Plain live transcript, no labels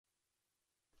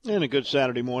And a good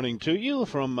Saturday morning to you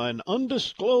from an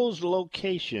undisclosed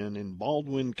location in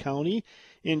Baldwin County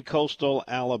in coastal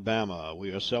Alabama.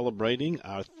 We are celebrating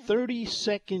our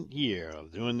 32nd year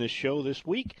of doing this show this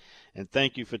week, and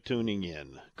thank you for tuning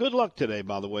in. Good luck today,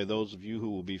 by the way, those of you who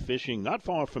will be fishing not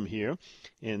far from here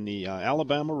in the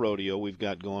Alabama Rodeo we've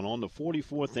got going on, the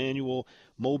 44th annual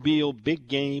Mobile Big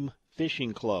Game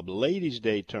Fishing Club Ladies'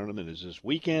 Day tournament is this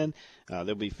weekend.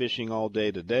 They'll be fishing all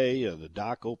day today. The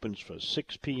dock opens for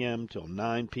 6 p.m. till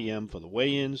 9 p.m. for the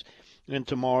weigh-ins. And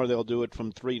tomorrow they'll do it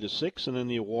from 3 to 6, and then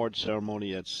the award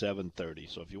ceremony at 7:30.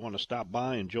 So if you want to stop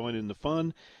by and join in the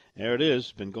fun, there it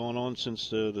is. Been going on since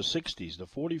the 60s, the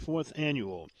 44th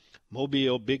annual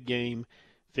Mobile Big Game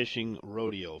Fishing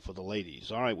Rodeo for the ladies.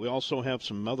 All right, we also have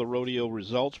some other rodeo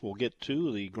results we'll get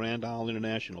to. The Grand Isle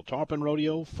International Tarpon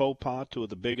Rodeo, Faux Pas, two of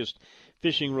the biggest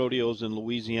fishing rodeos in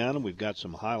Louisiana. We've got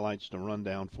some highlights to run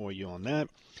down for you on that.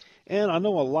 And I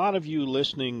know a lot of you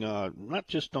listening, not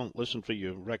just don't listen for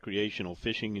your recreational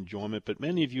fishing enjoyment, but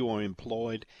many of you are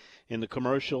employed in the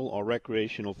commercial or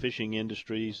recreational fishing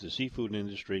industries, the seafood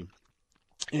industry.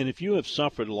 And if you have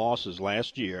suffered losses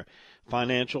last year,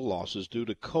 financial losses due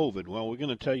to COVID, well, we're going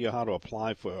to tell you how to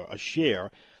apply for a share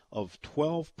of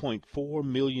 $12.4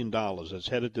 million that's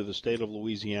headed to the state of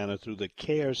Louisiana through the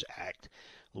CARES Act.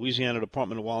 Louisiana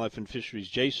Department of Wildlife and Fisheries'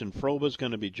 Jason Froba is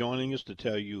going to be joining us to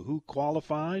tell you who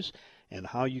qualifies and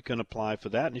how you can apply for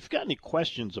that. And if you've got any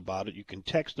questions about it, you can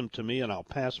text them to me, and I'll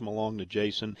pass them along to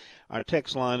Jason. Our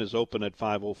text line is open at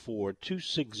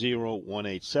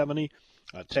 504-260-1870.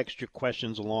 Text your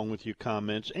questions along with your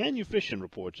comments and your fishing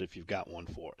reports if you've got one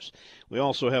for us. We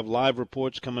also have live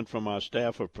reports coming from our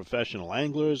staff of professional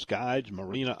anglers, guides,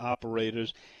 marina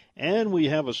operators, and we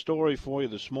have a story for you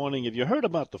this morning. Have you heard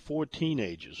about the 4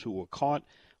 teenagers who were caught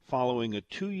following a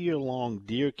 2-year-long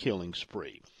deer killing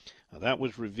spree? That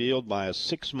was revealed by a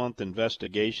 6-month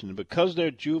investigation. And because they're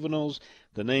juveniles,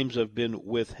 the names have been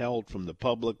withheld from the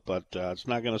public, but it's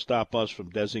not going to stop us from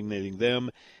designating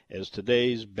them as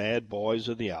today's bad boys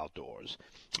of the outdoors.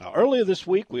 Earlier this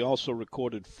week, we also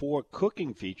recorded 4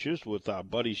 cooking features with our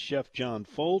buddy Chef John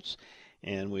Foltz,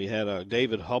 and we had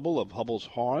David Hubble of Hubble's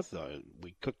Hearth.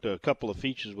 We cooked a couple of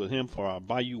features with him for our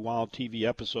Bayou Wild TV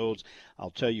episodes.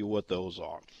 I'll tell you what those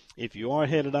are. If you are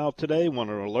headed out today, want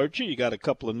to alert you, you got a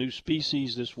couple of new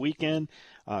species this weekend.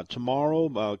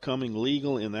 Tomorrow, coming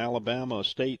legal in Alabama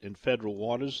state and federal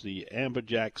waters, the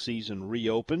amberjack season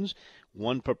reopens.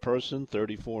 1 per person,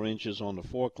 34 inches on the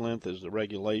fork length is the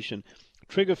regulation.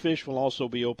 Triggerfish will also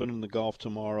be open in the Gulf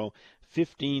tomorrow.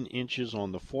 15 inches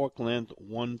on the fork length,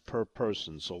 1 per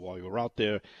person. So while you're out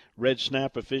there red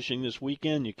snapper fishing this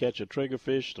weekend, you catch a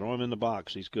triggerfish, throw him in the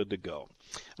box. He's good to go.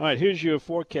 All right, here's your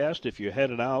forecast. If you're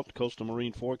headed out, coastal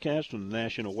marine forecast from the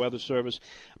National Weather Service.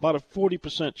 About a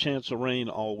 40% chance of rain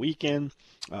all weekend.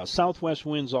 Southwest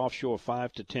winds offshore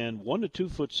 5 to 10, 1 to 2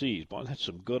 foot seas. Boy, that's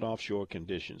some good offshore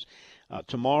conditions.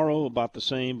 Tomorrow, about the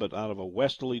same, but out of a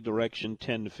westerly direction,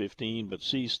 10 to 15, but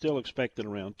seas still expected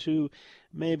around 2,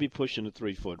 maybe pushing the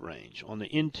 3-foot range. On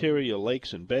the interior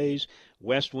lakes and bays,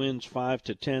 west winds 5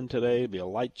 to 10 today. Be a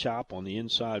light chop on the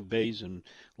inside bays and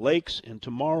lakes. And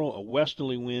tomorrow, a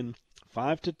westerly wind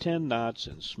 5 to 10 knots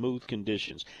and smooth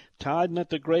conditions. Tide not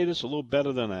the greatest, a little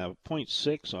better than a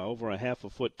 0.6, over a half a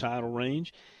foot tidal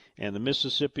range. And the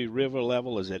Mississippi River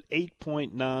level is at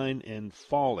 8.9 and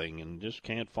falling, and just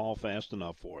can't fall fast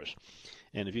enough for us.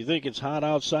 And if you think it's hot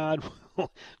outside,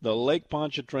 the Lake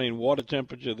Pontchartrain water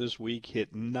temperature this week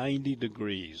hit 90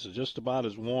 degrees, just about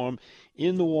as warm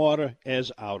in the water as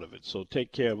out of it. So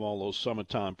take care of all those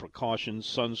summertime precautions,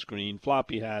 sunscreen,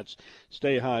 floppy hats,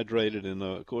 stay hydrated, and,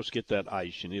 of course, get that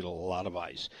ice. You need a lot of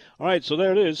ice. All right, so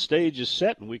there it is. Stage is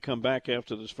set, and we come back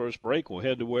after this first break. We'll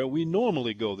head to where we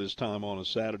normally go this time on a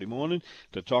Saturday morning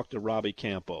to talk to Robbie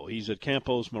Campo. He's at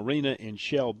Campo's Marina in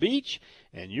Shell Beach,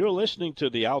 and you're listening to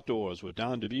The Outdoors with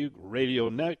Don Dubuque Radio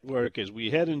Network as we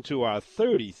head into our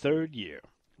 33rd year.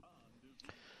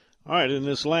 All right, in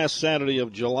this last Saturday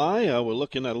of July, we're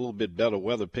looking at a little bit better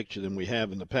weather picture than we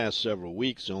have in the past several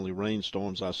weeks. The only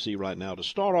rainstorms I see right now, to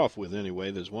start off with anyway,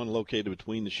 there's one located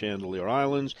between the Chandelier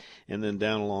Islands and then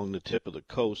down along the tip of the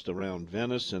coast around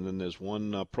Venice, and then there's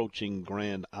one approaching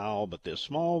Grand Isle, but they're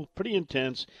small, pretty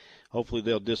intense. Hopefully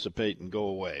they'll dissipate and go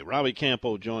away. Robbie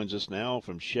Campo joins us now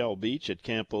from Shell Beach at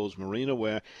Campo's Marina,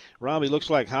 where, Robbie, looks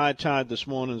like high tide this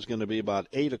morning is going to be about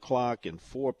 8 o'clock and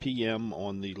 4 p.m.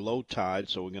 on the low tide,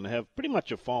 so we're going to have pretty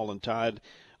much a falling tide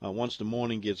once the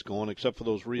morning gets going, except for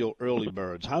those real early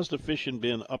birds. How's the fishing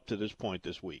been up to this point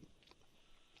this week?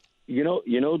 Don,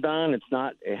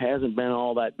 it hasn't been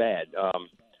all that bad.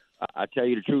 I tell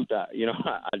you the truth, I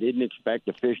didn't expect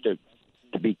the fish to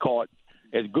be caught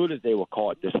as good as they were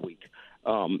caught this week.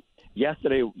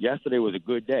 Yesterday was a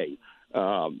good day,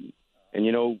 and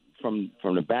from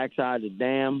the backside of the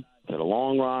dam to the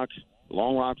Long Rocks.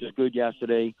 Long Rocks was good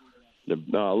yesterday. The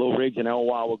Little Rigs and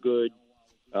Elwha were good.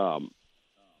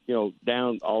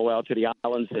 Down all the way out to the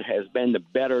islands, it has been the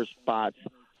better spots.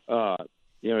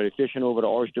 They're fishing over the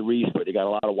Oyster Reefs, but they got a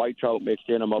lot of white trout mixed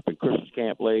in them up in Christmas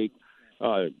Camp Lake,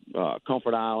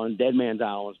 Comfort Island, Dead Man's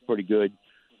Island is pretty good.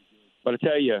 But I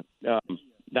tell you,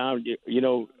 down,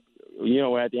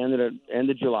 we're at the end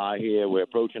of July here. We're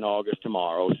approaching August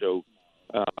tomorrow, so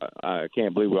I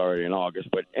can't believe we're already in August.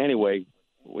 But anyway,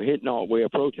 we're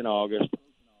approaching August,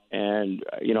 and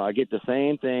I get the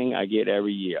same thing I get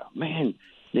every year. Man,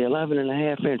 the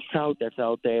 11.5-inch trout that's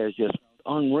out there is just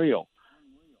unreal.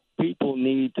 People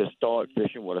need to start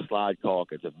fishing with a slide caulk.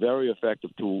 It's a very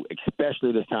effective tool,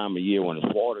 especially this time of year when the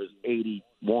water is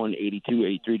 81, 82,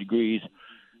 83 degrees.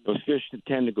 Those fish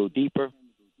tend to go deeper.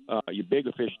 Your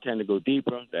bigger fish tend to go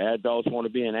deeper. The adults want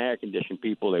to be in air-conditioned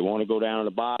people. They want to go down to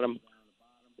the bottom.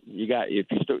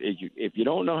 If you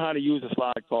don't know how to use a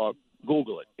slide caulk,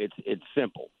 Google it. It's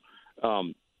simple.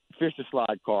 Fish the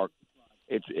slide caulk.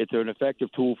 It's an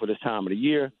effective tool for this time of the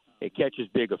year. It catches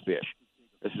bigger fish.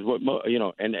 This is what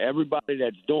and everybody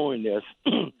that's doing this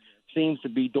seems to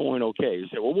be doing okay. You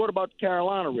say, well, what about the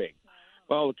Carolina rig?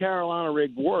 Well, the Carolina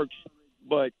rig works,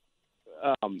 but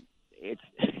it's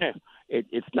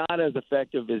not as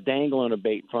effective as dangling a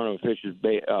bait in front of a fish's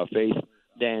face.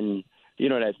 Then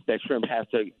that shrimp has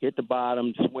to hit the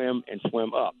bottom, swim, and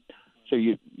swim up. So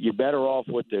you're better off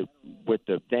with the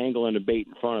dangling the bait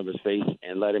in front of his face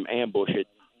and let him ambush it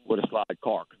with a slide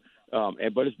caulk.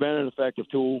 But it's been an effective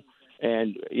tool.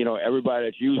 And, everybody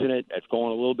that's using it, that's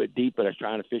going a little bit deeper, that's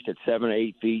trying to fish at 7 or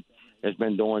 8 feet, has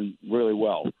been doing really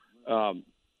well.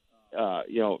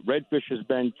 Redfish has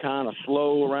been kind of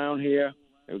slow around here.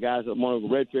 The guys that want to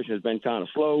go redfish has been kind of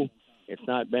slow. It's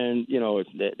not been,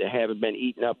 they haven't been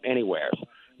eaten up anywhere.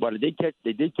 But they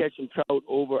did catch some trout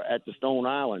over at the Stone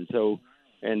Island,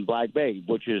 in Black Bay,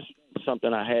 which is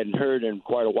something I hadn't heard in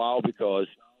quite a while because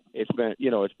it's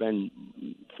been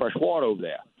fresh water over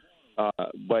there.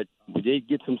 But we did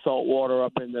get some salt water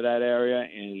up into that area,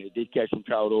 and it did catch some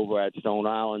trout over at Stone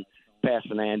Island, past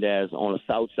Fernandez on the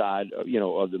south side, of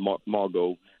the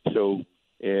Margot. So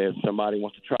if somebody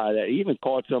wants to try that, he even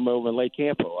caught some over in Lake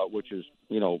Campo, which is,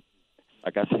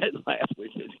 like I said last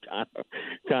week, it's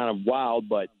kind of wild,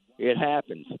 but it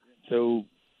happens. So,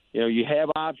 you have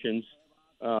options.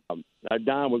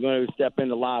 Don, we're going to step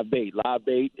into live bait. Live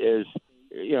bait is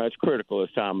it's critical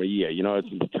this time of year.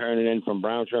 It's turning in from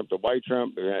brown shrimp to white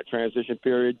shrimp in that transition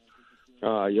period.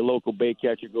 Your local bait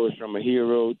catcher goes from a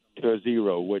hero to a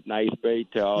zero with nice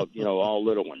bait to all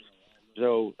little ones.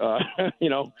 So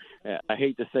I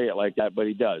hate to say it like that, but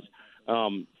he does.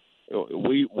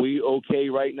 We okay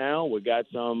right now. We got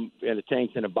some in the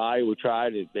tanks in the bayou. We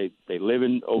tried it. They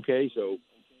living okay. So,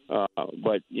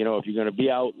 but if you're going to be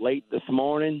out late this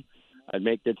morning, I'd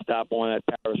make that stop on that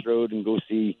Paris Road and go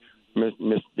see Miss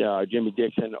Jimmy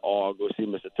Dixon or go see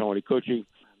Mr. Tony Cucci.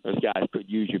 Those guys could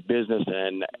use your business,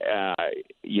 and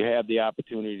you have the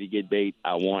opportunity to get bait.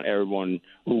 I want everyone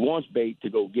who wants bait to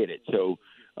go get it. So,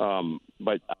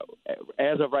 but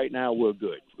as of right now, we're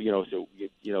good. So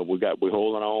we're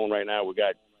holding on right now. We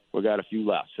got a few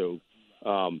left. So,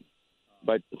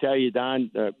 but to tell you,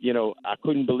 Don, I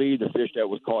couldn't believe the fish that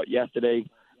was caught yesterday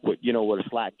with a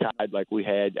slack tide like we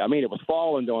had. I mean, it was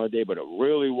falling during the day, but it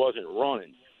really wasn't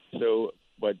running. So,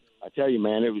 but I tell you,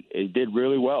 man, it did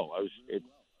really well. It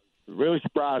really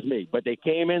surprised me. But they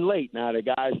came in late. Now the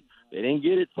guys, they didn't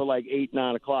get it for like 8,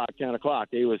 9 o'clock, 10 o'clock.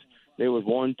 They was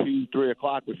 1, 2, 3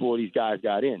 o'clock before these guys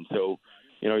got in. So,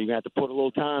 you're gonna have to put a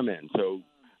little time in. So,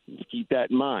 just keep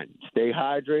that in mind. Stay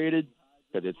hydrated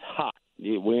because it's hot.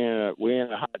 We're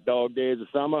in a hot dog days of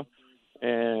summer,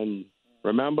 and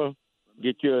remember,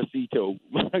 get your CETO.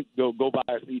 go buy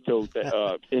a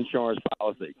CETO insurance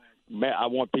policy. Man, I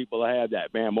want people to have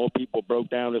that, man. More people broke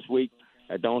down this week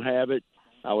that don't have it.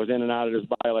 I was in and out of this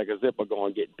bayou like a zipper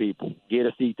going getting people. Get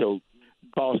a CETO,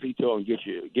 call CETO and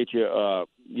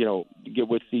get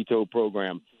with CETO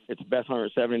program. It's the best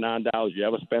 $179 you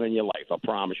ever spent in your life, I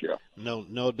promise you.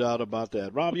 No doubt about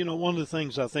that. Rob, one of the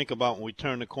things I think about when we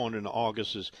turn the corner into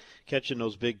August is catching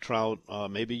those big trout,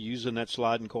 maybe using that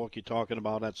sliding cork you're talking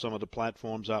about at some of the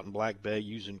platforms out in Black Bay,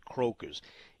 using croakers.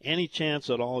 Any chance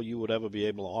at all you would ever be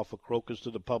able to offer croakers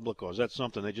to the public, or is that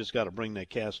something they just got to bring their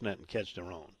cast net and catch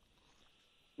their own?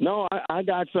 No, I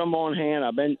got some on hand.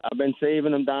 I've been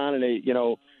saving them, Don, and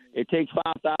it takes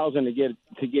 5,000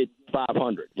 to get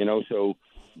 500. So.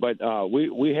 But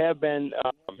we have been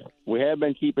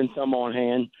keeping some on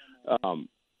hand.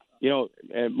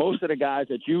 and most of the guys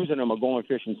that's using them are going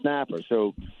fishing snappers.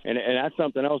 So, and that's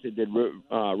something else they did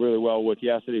really well with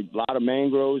yesterday. A lot of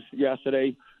mangroves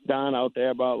yesterday, Don, out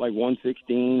there about like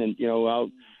 116, and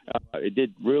it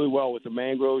did really well with the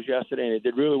mangroves yesterday, and it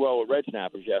did really well with red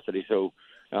snappers yesterday. So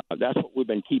that's what we've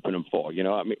been keeping them for.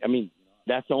 I mean,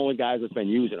 that's the only guys that's been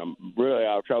using them. Really,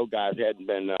 our trout guys hadn't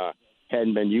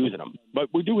been using them, but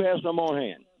we do have some on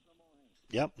hand.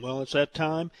 Yep, well, it's that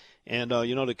time, and,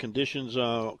 the conditions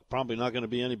are probably not going to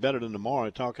be any better than tomorrow.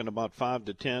 Talking about 5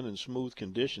 to 10 and smooth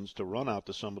conditions to run out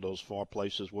to some of those far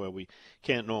places where we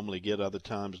can't normally get other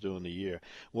times during the year.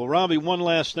 Well, Robbie, one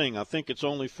last thing. I think it's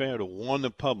only fair to warn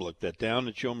the public that down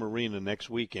at your marina next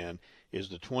weekend is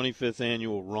the 25th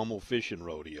annual Rummel Fishing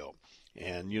Rodeo.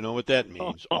 And you know what that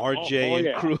means. RJ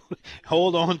and crew,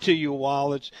 hold on to your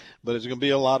wallets, but it's going to be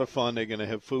a lot of fun. They're going to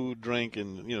have food, drink,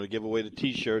 and, give away the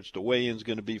T-shirts. The weigh-in's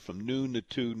going to be from noon to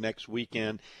 2 next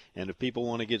weekend. And if people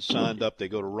want to get signed up, they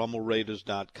go to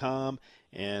rummelraiders.com,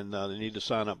 and they need to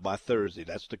sign up by Thursday.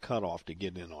 That's the cutoff to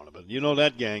get in on it. But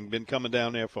that gang been coming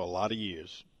down there for a lot of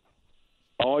years.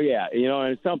 Oh, yeah.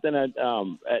 And it's something that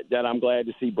I'm glad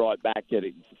to see brought back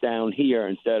down here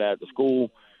instead of at the school.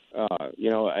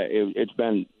 It's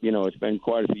been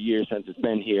quite a few years since it's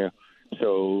been here.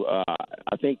 So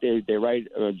I think they right.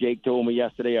 Jake told me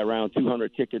yesterday around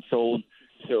 200 tickets sold.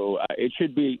 So it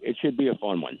should be a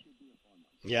fun one.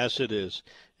 Yes, it is.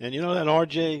 And that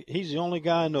RJ, he's the only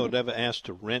guy I know that ever asked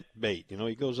to rent bait.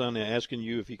 He goes on there asking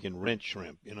you if he can rent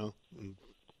shrimp.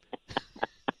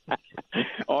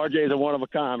 RJ's a one of a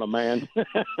kind, man.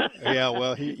 Yeah,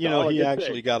 well, he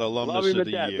actually got alumnus of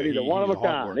the year. But he's a one of a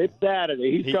kind. It's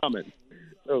Saturday. He's coming.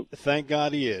 So thank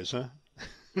God he is, huh?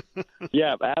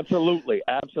 Yeah, absolutely.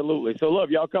 So look,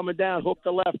 y'all coming down, hook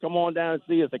the left. Come on down and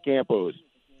see us at Campos.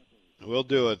 We'll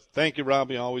do it. Thank you,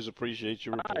 Robbie. Always appreciate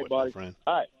your report, my friend.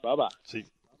 All right, bye-bye. See.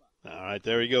 All right,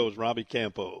 there he goes, Robbie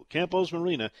Campo. Campos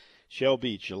Marina, Shell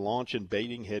Beach, your launch and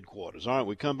baiting headquarters. All right,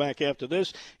 we come back after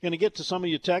this. Going to get to some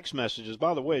of your text messages.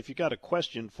 By the way, if you got a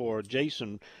question for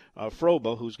Jason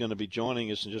Froba, who's going to be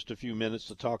joining us in just a few minutes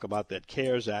to talk about that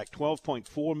CARES Act,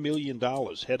 $12.4 million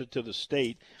headed to the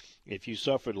state if you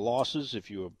suffered losses,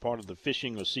 if you were part of the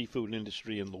fishing or seafood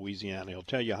industry in Louisiana. He'll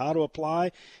tell you how to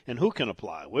apply and who can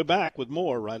apply. We're back with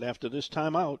more right after this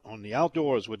timeout on the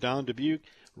Outdoors with Don Dubuque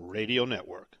Radio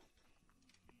Network.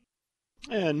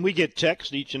 And we get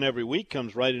text each and every week,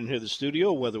 comes right in here to the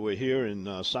studio, whether we're here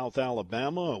in South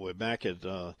Alabama or we're back at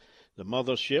the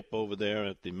mothership over there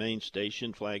at the main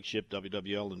station, flagship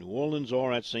WWL in New Orleans,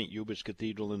 or at St. Hubert's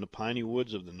Cathedral in the piney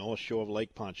woods of the North Shore of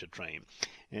Lake Pontchartrain.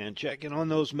 And checking on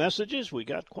those messages, we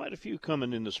got quite a few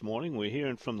coming in this morning. We're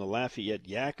hearing from the Lafayette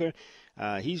Yacker.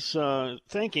 He's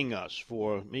thanking us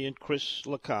for me and Chris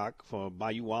Lecoq for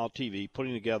Bayou Wild TV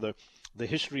putting together the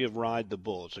history of Ride the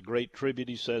Bull. It's a great tribute,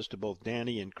 he says, to both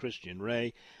Danny and Christian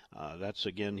Ray. That's,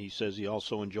 again, he says he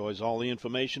also enjoys all the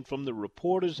information from the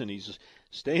reporters, and he's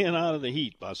staying out of the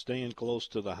heat by staying close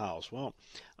to the house. Well,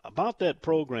 about that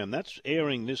program, that's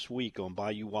airing this week on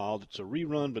Bayou Wild. It's a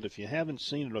rerun, but if you haven't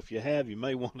seen it, or if you have, you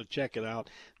may want to check it out.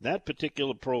 That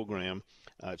particular program,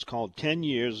 it's called 10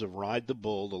 Years of Ride the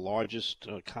Bull, the largest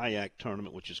kayak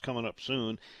tournament, which is coming up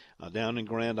soon down in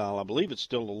Grand Isle. I believe it's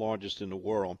still the largest in the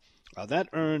world. That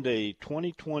earned a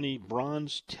 2020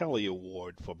 Bronze Telly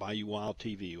Award for Bayou Wild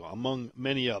TV, among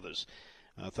many others,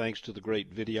 thanks to the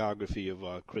great videography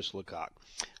of Chris Lecoq.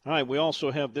 All right, we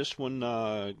also have this one,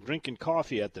 drinking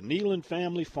coffee at the Nealon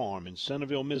Family Farm in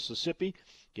Centerville, Mississippi,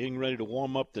 getting ready to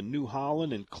warm up the New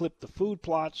Holland and clip the food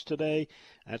plots today.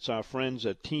 That's our friends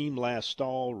at Team Last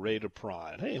Stall, Raider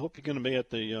Pride. Hey, hope you're going to be at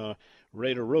the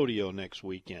Raider Rodeo next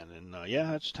weekend. And,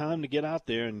 yeah, it's time to get out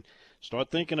there and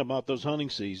start thinking about those hunting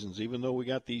seasons. Even though we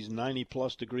got these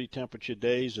 90-plus degree temperature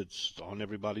days, it's on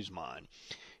everybody's mind.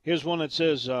 Here's one that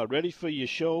says, ready for your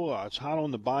show. It's hot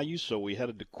on the bayou, so we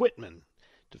headed to Quitman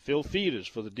to fill feeders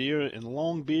for the deer and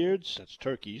longbeards, that's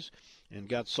turkeys, and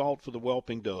got salt for the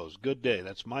whelping does. Good day.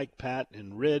 That's Mike, Pat,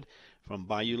 and Red from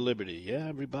Bayou Liberty. Yeah,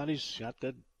 everybody's got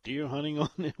that deer hunting on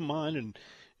their mind and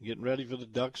getting ready for the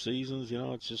duck seasons.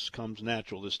 It just comes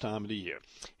natural this time of the year.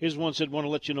 Here's one said, want to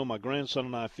let you know my grandson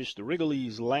and I fished the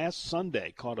Wrigley's last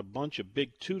Sunday, caught a bunch of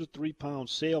big 2 to 3 pound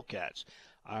sail cats.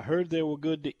 I heard they were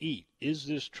good to eat. Is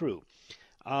this true?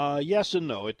 Yes and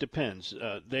no. It depends.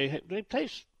 They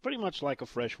taste pretty much like a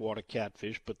freshwater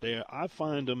catfish, but I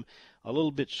find them a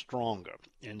little bit stronger.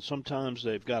 And sometimes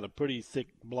they've got a pretty thick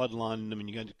bloodline in them, and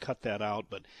you got to cut that out.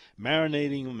 But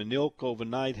marinating them in milk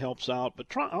overnight helps out.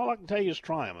 But all I can tell you is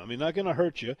try them. I mean, they're not going to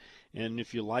hurt you. And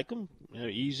if you like them, they're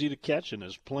easy to catch, and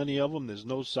there's plenty of them. There's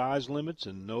no size limits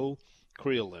and no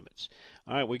creel limits.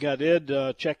 All right, we got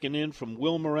Ed checking in from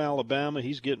Wilmer, Alabama.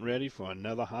 He's getting ready for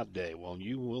another hot day. Well,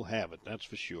 you will have it, that's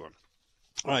for sure.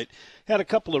 All right, had a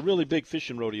couple of really big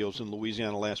fishing rodeos in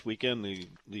Louisiana last weekend.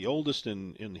 The oldest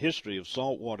in history of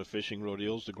saltwater fishing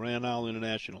rodeos, the Grand Isle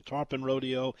International Tarpon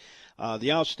Rodeo.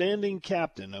 The outstanding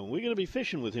captain, and we're going to be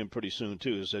fishing with him pretty soon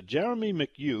too, is Jeremy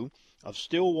McHugh of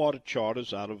Stillwater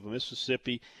Charters out of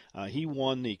Mississippi. He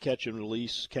won the catch and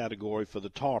release category for the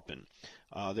tarpon.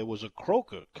 There was a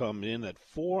croaker come in at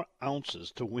 4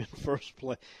 ounces to win first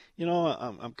place. You know,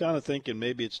 I'm kind of thinking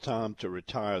maybe it's time to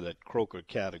retire that croaker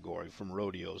category from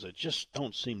rodeos. There just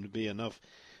don't seem to be enough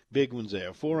big ones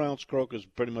there. 4-ounce croaker is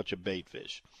pretty much a bait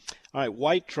fish. All right,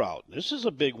 white trout. This is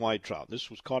a big white trout. This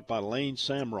was caught by Lane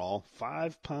Samraw,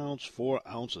 5 pounds, 4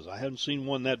 ounces. I haven't seen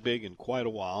one that big in quite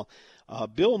a while.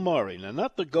 Bill Murray, now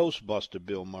not the Ghostbuster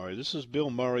Bill Murray. This is Bill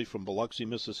Murray from Biloxi,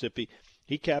 Mississippi.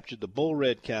 He captured the bull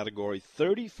red category,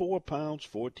 34 pounds,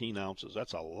 14 ounces.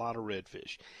 That's a lot of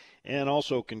redfish. And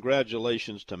also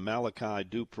congratulations to Malachi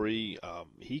Dupree.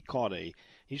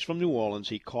 He's from New Orleans.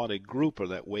 He caught a grouper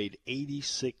that weighed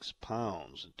 86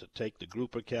 pounds to take the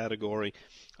grouper category.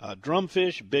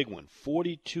 Drumfish, big one,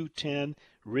 42.10.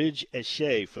 Ridge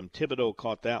Eche from Thibodeau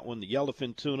caught that one. The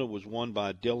yellowfin tuna was won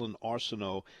by Dylan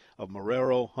Arsenault of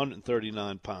Marrero,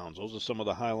 139 pounds. Those are some of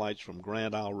the highlights from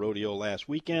Grand Isle Rodeo last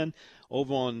weekend.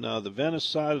 Over on the Venice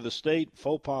side of the state,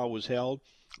 faux pas was held.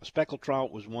 A speckled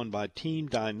trout was won by Team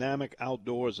Dynamic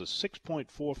Outdoors, a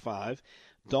 6.45.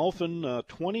 Dolphin,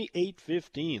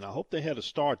 28.15. I hope they had a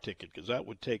star ticket because that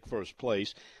would take first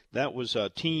place. That was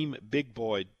Team Big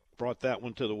Boy brought that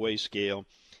one to the weigh scale.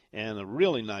 And a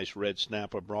really nice red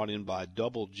snapper brought in by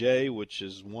Double J, which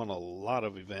has won a lot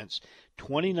of events,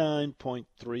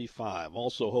 29.35.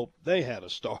 Also hope they had a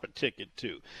star ticket,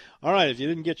 too. All right, if you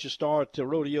didn't get your star to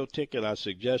rodeo ticket, I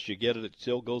suggest you get it. It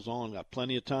still goes on. Got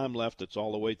plenty of time left. It's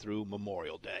all the way through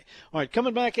Memorial Day. All right,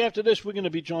 coming back after this, we're going to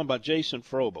be joined by Jason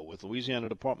Froba with Louisiana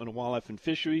Department of Wildlife and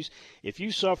Fisheries. If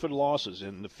you suffered losses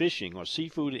in the fishing or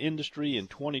seafood industry in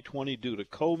 2020 due to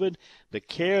COVID, the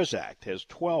CARES Act has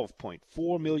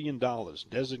 $12.4 million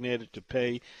designated to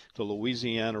pay to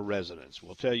Louisiana residents.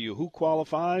 We'll tell you who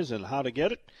qualifies and how to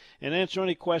get it, and answer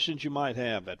any questions you might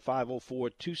have at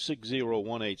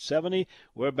 504-260-1870.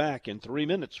 We're back in 3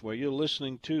 minutes, where you're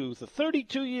listening to the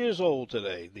 32 years old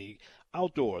today, the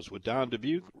Outdoors with Don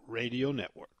Dubuque Radio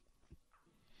Network.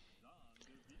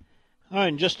 All right,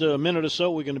 in just a minute or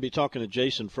so, we're going to be talking to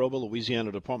Jason Froba,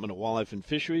 Louisiana Department of Wildlife and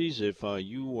Fisheries. If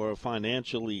you were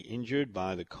financially injured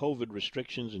by the COVID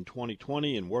restrictions in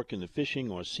 2020 and work in the fishing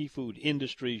or seafood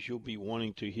industries, you'll be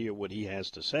wanting to hear what he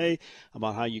has to say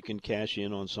about how you can cash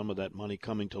in on some of that money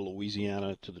coming to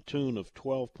Louisiana to the tune of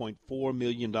 $12.4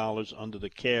 million under the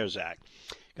CARES Act.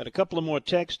 Got a couple of more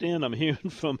texts in. I'm hearing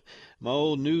from my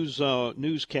old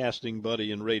newscasting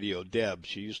buddy in radio, Deb.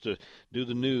 She used to do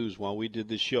the news while we did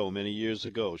this show many years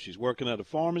ago. She's working at a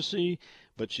pharmacy,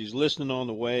 but she's listening on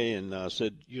the way and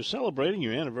said, "You're celebrating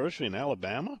your anniversary in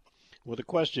Alabama?" With a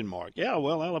question mark. Yeah,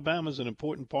 well, Alabama's an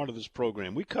important part of this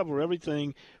program. We cover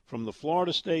everything from the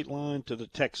Florida state line to the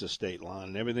Texas state line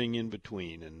and everything in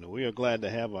between. And we are glad to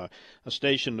have a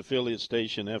station, affiliate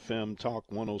station, FM Talk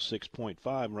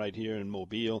 106.5 right here in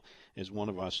Mobile as one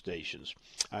of our stations.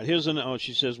 All right, here's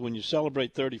she says, when you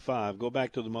celebrate 35, go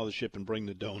back to the mothership and bring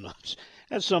the donuts.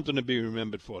 That's something to be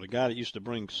remembered for. The guy that used to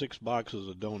bring 6 boxes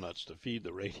of donuts to feed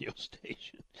the radio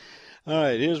station. All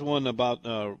right, here's one about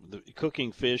the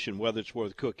cooking fish and whether it's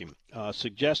worth cooking.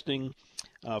 Suggesting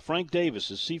Frank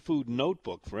Davis' Seafood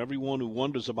Notebook for everyone who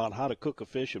wonders about how to cook a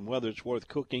fish and whether it's worth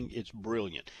cooking. It's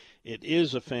brilliant. It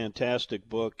is a fantastic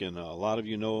book, and a lot of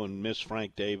you know and miss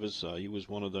Frank Davis. He was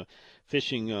one of the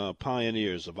fishing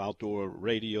pioneers of outdoor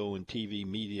radio and TV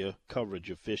media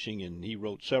coverage of fishing, and he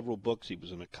wrote several books. He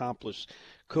was an accomplished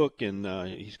cook, and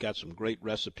he's got some great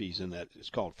recipes in that.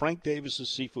 It's called Frank Davis's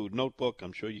Seafood Notebook.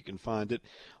 I'm sure you can find it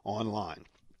online.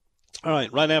 All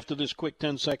right, right after this quick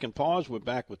 10-second pause, we're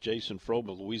back with Jason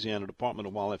Froba, Louisiana Department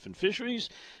of Wildlife and Fisheries,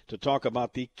 to talk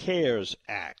about the CARES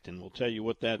Act, and we'll tell you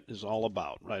what that is all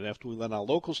about right after we let our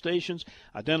local stations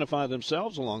identify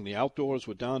themselves along the Outdoors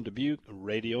with Don Dubuque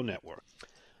Radio Network.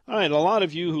 All right, a lot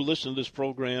of you who listen to this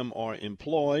program are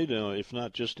employed, if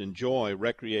not just enjoy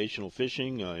recreational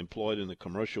fishing, employed in the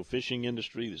commercial fishing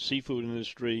industry, the seafood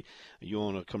industry. You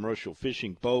own a commercial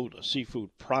fishing boat, seafood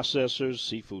processors,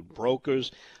 seafood brokers.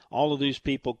 All of these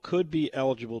people could be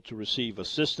eligible to receive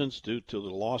assistance due to the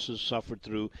losses suffered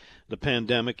through the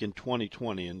pandemic in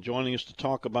 2020. And joining us to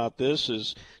talk about this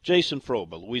is Jason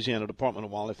Froba, Louisiana Department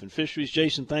of Wildlife and Fisheries.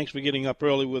 Jason, thanks for getting up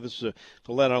early with us to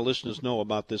let our listeners know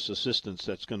about this assistance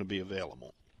that's going to be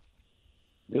available.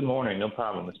 Good morning. No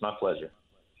problem. It's my pleasure.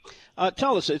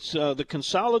 Tell us, it's the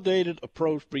Consolidated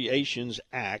Appropriations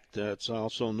Act. It's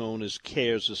also known as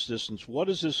CARES Assistance. What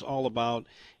is this all about,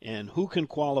 and who can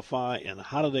qualify, and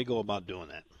how do they go about doing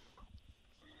that?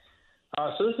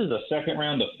 So this is the second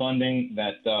round of funding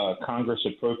that Congress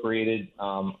appropriated.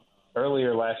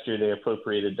 Earlier last year, they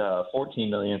appropriated $14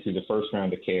 million through the first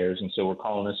round of CARES, and so we're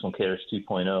calling this one CARES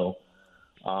 2.0,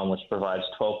 which provides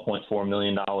 $12.4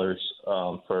 million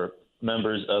for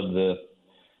members of the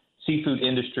seafood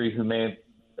industry who may have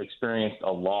experienced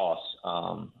a loss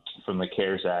from the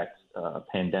CARES Act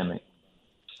pandemic.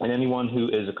 And anyone who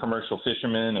is a commercial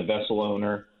fisherman, a vessel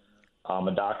owner,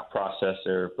 a dock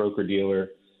processor, broker-dealer,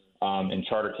 and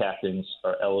charter captains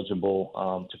are eligible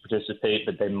to participate,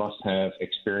 but they must have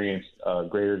experienced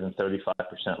greater than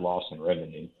 35% loss in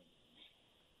revenue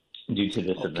due to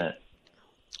this event.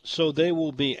 So they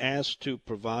will be asked to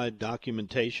provide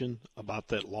documentation about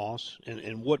that loss,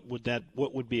 and what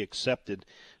would be accepted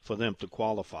for them to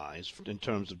qualify in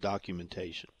terms of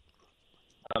documentation?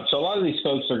 So a lot of these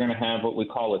folks are going to have what we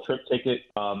call a trip ticket,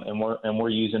 and we're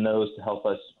using those to help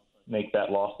us make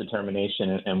that loss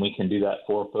determination, and we can do that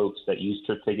for folks that use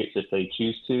trip tickets if they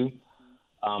choose to.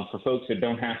 For folks that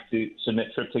don't have to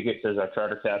submit trip tickets as our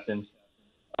charter captains,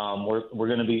 we're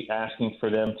going to be asking for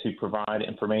them to provide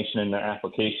information in their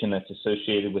application that's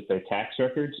associated with their tax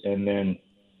records, and then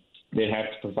they have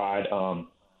to provide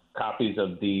copies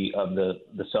of the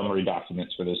summary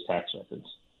documents for those tax records.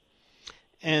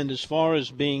 And as far as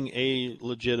being a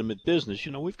legitimate business,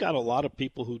 we've got a lot of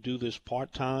people who do this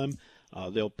part-time.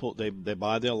 They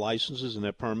buy their licenses and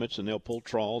their permits, and they'll pull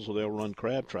trawls or they'll run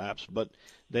crab traps, but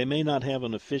they may not have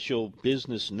an official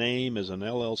business name as an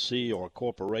LLC or a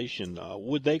corporation.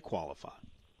 Would they qualify?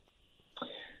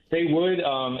 They would.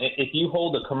 If you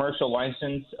hold a commercial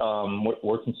license,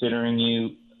 we're considering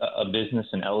you a business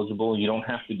and eligible. You don't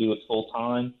have to do it full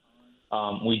time.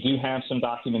 We do have some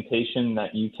documentation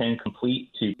that you can complete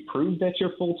to prove that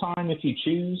you're full time if you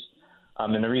choose.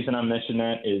 And the reason I mention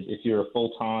that is if you're a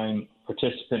full-time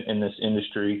participant in this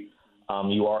industry,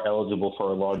 you are eligible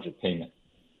for a larger payment.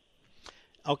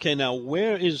 Okay, now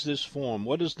where is this form?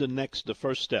 What is the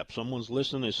first step? Someone's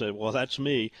listening, they say, well, that's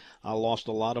me. I lost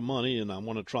a lot of money and I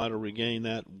want to try to regain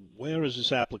that. Where is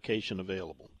this application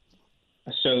available?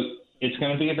 So it's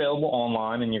going to be available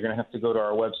online, and you're going to have to go to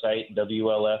our website,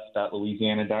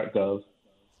 wlf.louisiana.gov.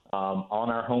 On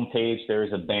our homepage, there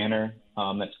is a banner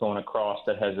that's going across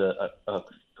that has a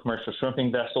commercial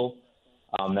shrimping vessel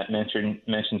that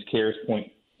mentions CARES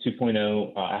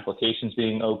 2.0 applications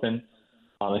being open.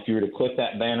 If you were to click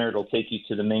that banner, it'll take you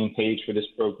to the main page for this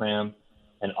program,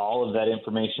 and all of that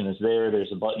information is there.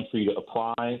 There's a button for you to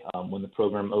apply when the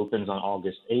program opens on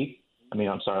August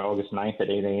 9th at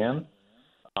 8 a.m.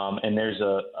 And there's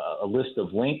a list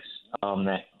of links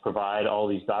that provide all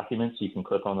these documents. You can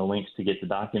click on the links to get the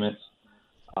documents.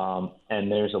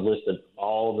 And there's a list of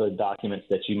all the documents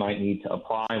that you might need to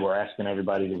apply. We're asking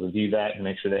everybody to review that and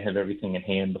make sure they have everything in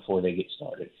hand before they get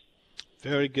started.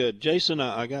 Very good. Jason,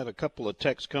 I got a couple of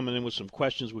texts coming in with some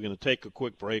questions. We're going to take a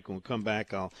quick break. When we come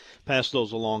back, I'll pass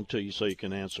those along to you so you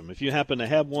can answer them. If you happen to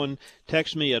have one,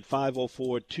 text me at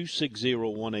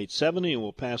 504-260-1870, and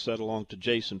we'll pass that along to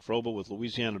Jason Froba with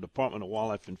Louisiana Department of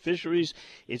Wildlife and Fisheries.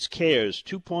 It's CARES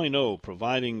 2.0,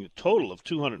 providing a total of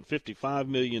 $255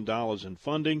 million in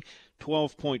funding,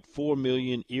 $12.4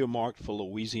 million earmarked for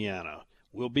Louisiana.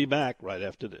 We'll be back right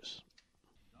after this.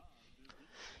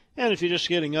 And if you're just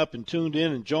getting up and tuned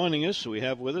in and joining us, we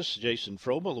have with us Jason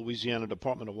Froba, Louisiana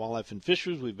Department of Wildlife and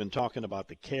Fisheries. We've been talking about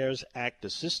the CARES Act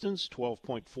assistance,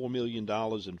 $12.4 million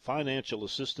in financial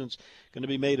assistance going to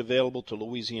be made available to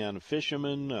Louisiana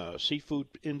fishermen, seafood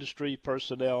industry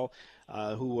personnel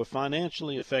who were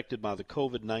financially affected by the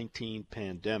COVID-19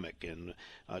 pandemic. And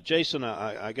Jason,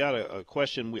 I got a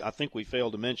question. I think we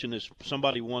failed to mention this.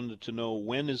 Somebody wanted to know,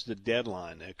 when is the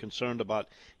deadline? They're concerned about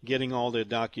getting all their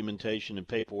documentation and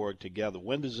paperwork together.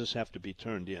 When does this have to be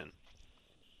turned in?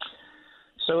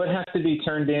 So it has to be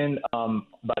turned in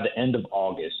by the end of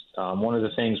August. One of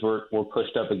the things we're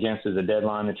pushed up against is a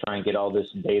deadline to try and get all this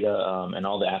data and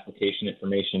all the application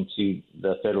information to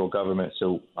the federal government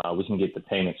so we can get the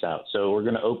payments out. So we're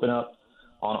going to open up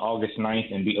on August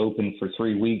 9th and be open for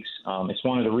 3 weeks. It's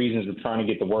one of the reasons we're trying to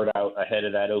get the word out ahead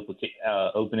of that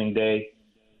opening day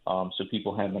so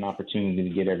people have an opportunity to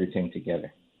get everything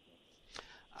together.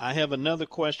 I have another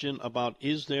question about,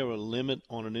 is there a limit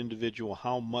on an individual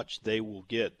how much they will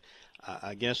get?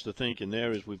 I guess the thinking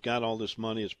there is we've got all this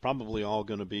money. It's probably all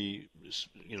going to be,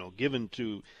 given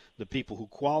to the people who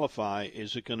qualify.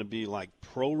 Is it going to be like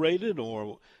prorated,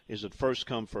 or is it first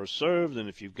come, first served? And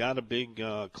if you've got a big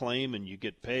claim and you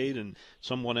get paid and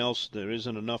someone else, there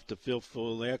isn't enough to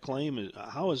fulfill their claim,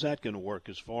 how is that going to work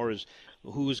as far as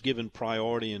who is given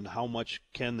priority and how much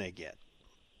can they get?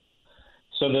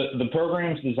 So the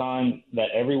program's designed that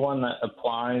everyone that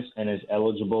applies and is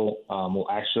eligible will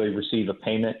actually receive a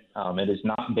payment. It is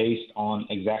not based on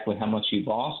exactly how much you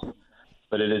lost,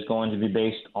 but it is going to be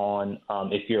based on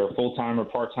if you're a full-time or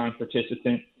part-time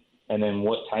participant, and then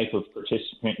what type of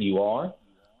participant you are.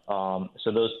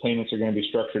 So those payments are going to be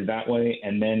structured that way,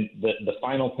 and then the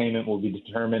final payment will be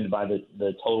determined by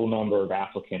the total number of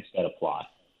applicants that apply.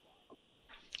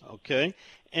 Okay.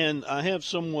 And I have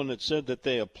someone that said that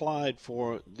they applied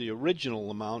for the original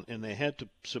amount and they had to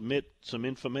submit some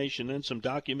information and some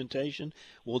documentation.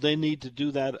 Will they need to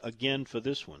do that again for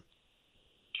this one?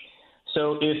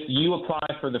 So if you apply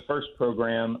for the first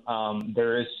program,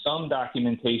 there is some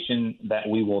documentation that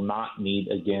we will not need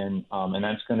again, and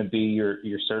that's going to be your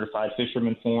certified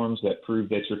fisherman forms that prove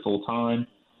that you're full-time,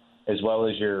 as well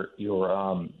as your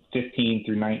 15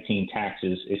 through 19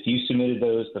 taxes. If you submitted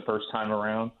those the first time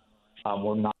around,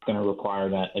 we're not going to require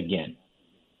that again.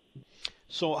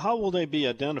 So how will they be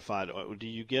identified? Or do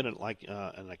you get an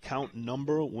account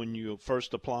number when you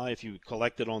first apply? If you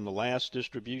collect it on the last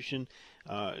distribution,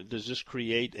 does this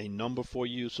create a number for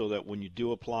you so that when you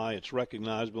do apply, it's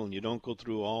recognizable and you don't go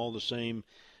through all the same,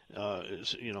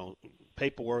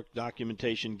 paperwork,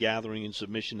 documentation, gathering, and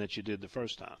submission that you did the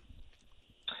first time?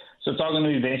 So it's all going to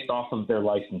be based off of their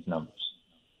license numbers.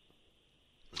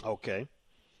 Okay.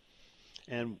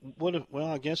 And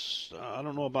I guess I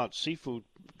don't know about seafood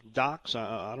docks.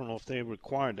 I don't know if they're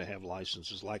required to have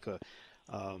licenses, like a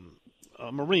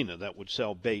marina that would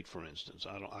sell bait, for instance.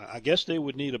 I guess they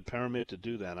would need a permit to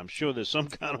do that. I'm sure there's some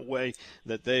kind of way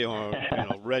that they are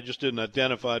registered and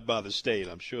identified by the state.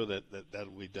 I'm sure that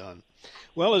will be done.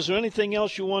 Well, is there anything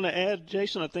else you want to add,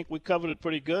 Jason? I think we covered it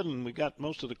pretty good, and we got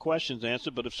most of the questions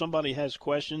answered. But if somebody has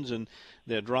questions and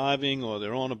they're driving or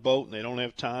they're on a boat and they don't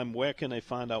have time, where can they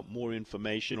find out more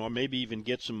information or maybe even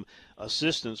get some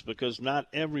assistance? Because not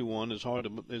everyone, as hard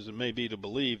as it may be to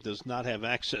believe, does not have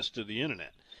access to the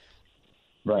Internet.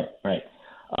 Right.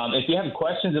 If you have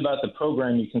questions about the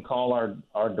program, you can call our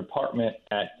department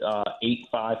at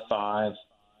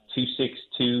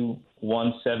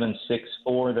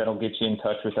 855-262-1764. That'll get you in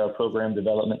touch with our program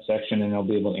development section, and they'll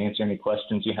be able to answer any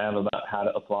questions you have about how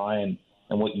to apply and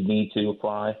what you need to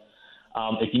apply.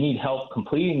 If you need help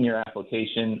completing your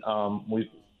application,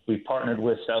 we've partnered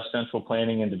with South Central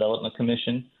Planning and Development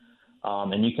Commission,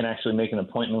 and you can actually make an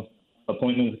appointment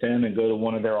with them and go to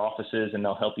one of their offices, and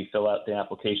they'll help you fill out the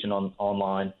application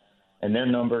online. And their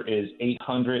number is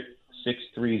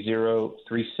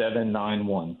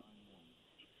 800-630-3791.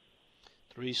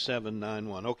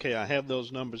 3791. Okay, I have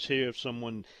those numbers here. If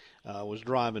someone was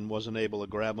driving, wasn't able to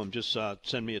grab them, just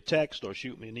send me a text or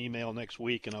shoot me an email next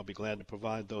week, and I'll be glad to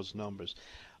provide those numbers.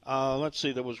 Let's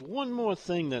see. There was one more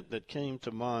thing that came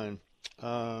to mind.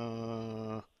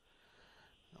 Well,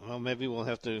 maybe we'll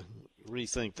have to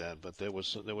rethink that. But there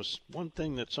was one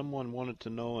thing that someone wanted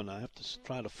to know, and I have to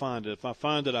try to find it. If I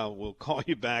find it, I will call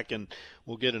you back, and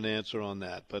we'll get an answer on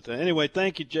that. But anyway,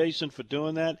 thank you, Jason, for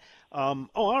doing that.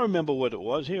 I remember what it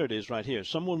was. Here it is right here.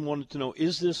 Someone wanted to know,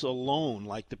 is this a loan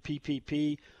like the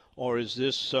PPP, or is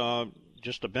this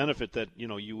just a benefit that,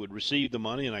 you would receive the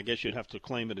money, and I guess you'd have to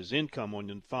claim it as income on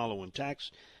the following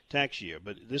tax year.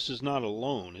 But this is not a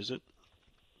loan, is it?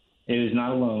 It is not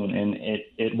a loan, and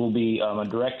it will be a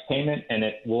direct payment, and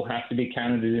it will have to be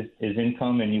counted as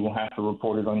income, and you will have to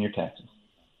report it on your taxes.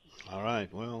 All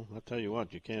right. Well, I'll tell you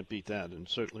what, you can't beat that, and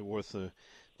certainly worth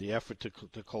the effort to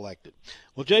collect it.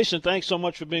 Well, Jason, thanks so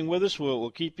much for being with us.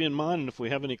 We'll keep you in mind, and if we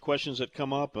have any questions that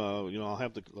come up, I'll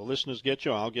have the listeners get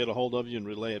you. I'll get a hold of you and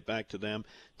relay it back to them.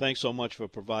 Thanks so much for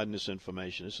providing this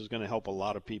information. This is going to help a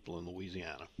lot of people in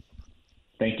Louisiana.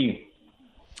 Thank you.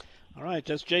 All right,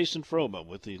 that's Jason Froba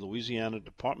with the Louisiana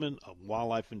Department of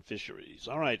Wildlife and Fisheries.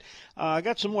 All right, I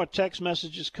got some more text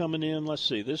messages coming in. Let's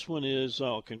see. This one is,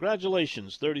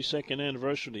 congratulations, 32nd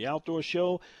anniversary of the Outdoor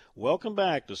Show. Welcome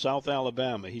back to South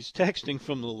Alabama. He's texting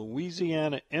from the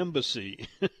Louisiana Embassy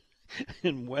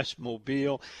in West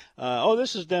Mobile.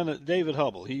 This is David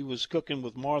Hubble. He was cooking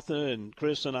with Martha and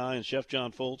Chris and I and Chef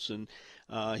John Foltz, and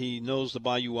he knows the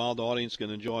Bayou Wild audience can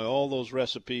enjoy all those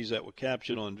recipes that were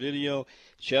captured on video.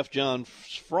 Chef John's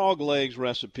frog legs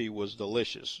recipe was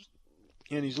delicious,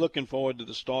 and he's looking forward to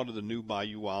the start of the new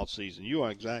Bayou Wild season. You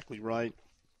are exactly right.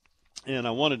 And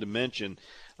I wanted to mention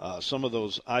some of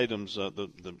those items,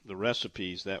 the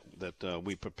recipes that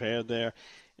we prepared there.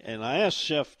 And I asked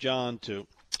Chef John to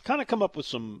kind of come up with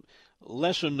some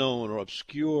lesser known or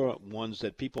obscure ones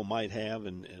that people might have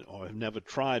or have never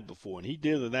tried before. And he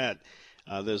did that.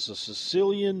 There's a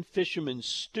Sicilian fisherman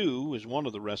stew is one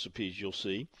of the recipes you'll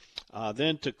see.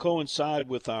 Then to coincide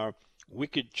with our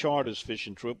Wicked Charters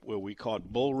fishing trip where we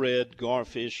caught bull red,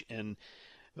 garfish, and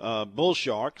bull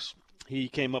sharks, he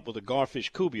came up with a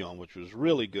garfish coubillon, which was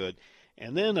really good.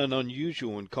 And then an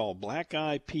unusual one called black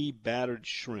eye pea battered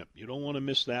shrimp. You don't want to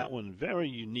miss that one. Very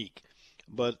unique.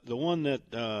 But the one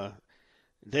that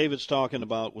David's talking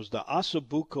about was the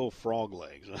ossobuco frog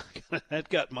legs. That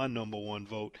got my #1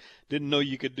 vote. Didn't know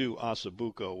you could do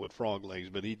ossobuco with frog legs,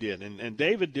 but he did. And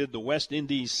David did the West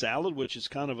Indies salad, which is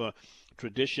kind of a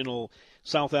traditional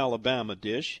South Alabama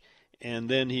dish. And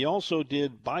then he also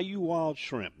did Bayou Wild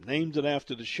Shrimp, named it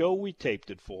after the show we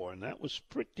taped it for, and that was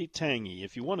pretty tangy.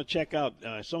 If you want to check out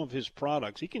some of his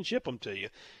products, he can ship them to you.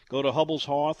 Go to Hubble's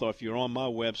Hearth, or if you're on my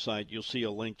website, you'll see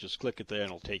a link. Just click it there, and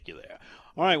it'll take you there.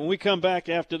 All right, when we come back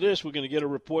after this, we're going to get a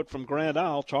report from Grand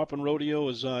Isle. Tarpon Rodeo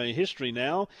is history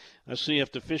now. Let's see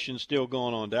if the fishing's still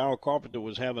going on. Darrell Carpenter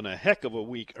was having a heck of a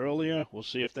week earlier. We'll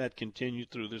see if that continued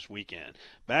through this weekend.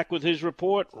 Back with his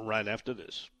report right after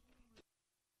this.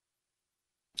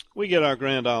 We get our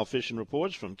Grand Isle fishing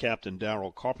reports from Captain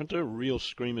Darrell Carpenter,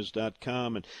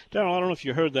 RealScreamers.com. And Darrell, I don't know if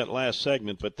you heard that last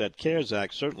segment, but that CARES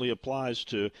Act certainly applies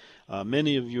to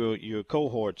many of your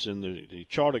cohorts in the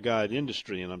charter guide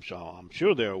industry, and I'm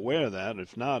sure they're aware of that.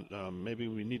 If not, maybe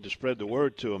we need to spread the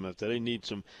word to them. If they need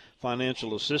some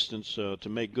financial assistance to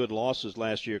make good losses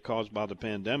last year caused by the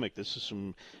pandemic, this is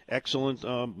some excellent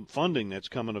funding that's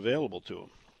coming available to them.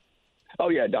 Oh,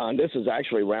 yeah, Don, this is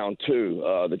actually round two.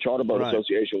 The Charter Boat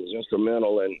Association was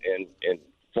instrumental in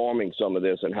forming some of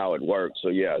this and how it works. So,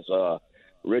 yes,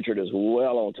 Richard is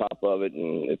well on top of it.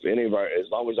 And if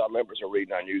as long as our members are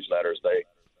reading our newsletters,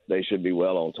 they should be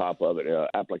well on top of it.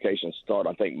 Applications start,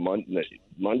 I think,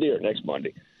 Monday or next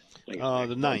Monday. The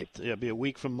 9th. Yeah, it'll be a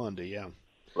week from Monday, yeah.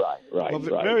 Right. Well,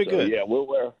 very good. Yeah,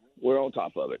 we're on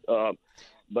top of it.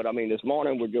 But, I mean, this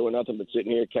morning we're doing nothing but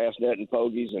sitting here cast net and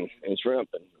pogies and shrimp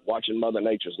and watching Mother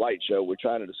Nature's light show. We're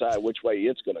trying to decide which way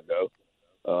it's going to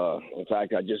go. In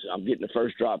fact, I'm getting the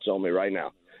first drops on me right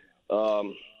now.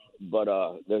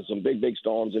 But there's some big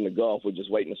storms in the Gulf. We're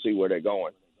just waiting to see where they're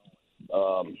going.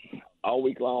 All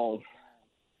week long,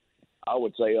 I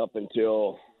would say up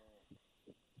until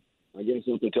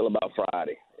about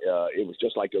Friday. It was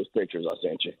just like those pictures I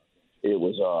sent you. It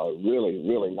was really,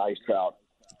 really nice trout.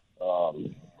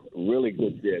 Really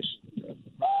good fish.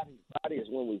 Friday is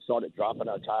when we started dropping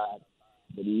our tide.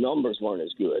 The numbers weren't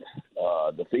as good.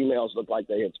 The females looked like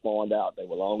they had spawned out. They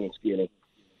were long and skinny.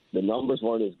 The numbers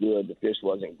weren't as good. The fish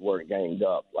weren't ganged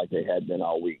up like they had been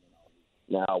all week.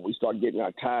 Now, we start getting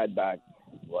our tide back.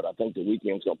 But I think the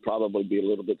weekend's going to probably be a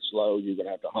little bit slow. You're going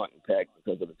to have to hunt and peck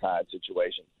because of the tide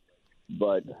situation.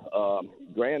 But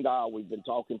Grand Isle, we've been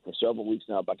talking for several weeks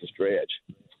now about the stretch.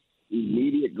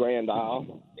 Immediate Grand Isle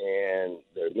and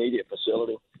the immediate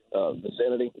vicinity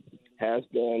has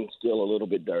been still a little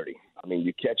bit dirty. I mean,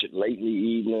 you catch it late in the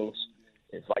evenings.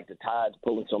 It's like the tide's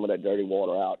pulling some of that dirty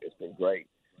water out. It's been great.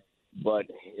 But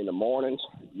in the mornings,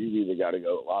 you either got to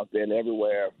go. I've been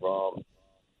everywhere from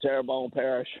Terrebonne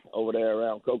Parish over there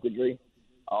around Cocodrie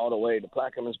all the way to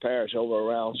Plaquemines Parish over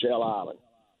around Shell Island.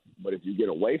 But if you get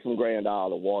away from Grand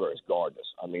Isle, the water is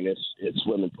gorgeous. I mean, it's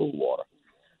swimming pool water.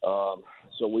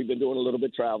 So we've been doing a little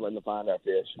bit traveling to find our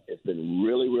fish. It's been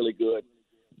really, really good.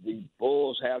 The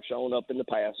bulls have shown up in the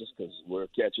passes because we're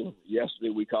catching. Yesterday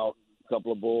we caught a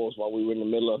couple of bulls while we were in the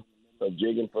middle of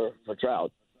jigging for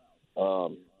trout.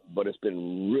 But it's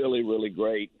been really, really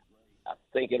great. I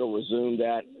think it'll resume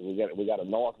that. We got a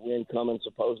north wind coming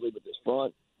supposedly with this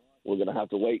front. We're going to have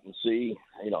to wait and see,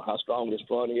 how strong this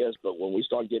front is. But when we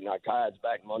start getting our tides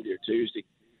back Monday or Tuesday,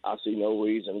 I see no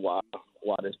reason why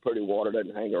this pretty water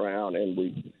doesn't hang around and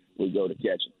we go to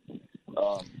catching.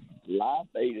 Live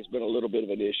bait has been a little bit of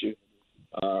an issue.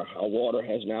 Our water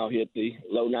has now hit the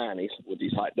low 90s with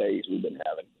these hot days we've been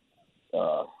having.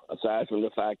 Aside from the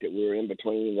fact that we're in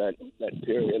between that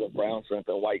period of brown shrimp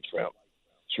and white shrimp,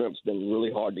 shrimp's been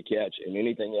really hard to catch, and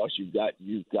anything else you've got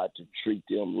to treat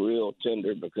them real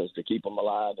tender because to keep them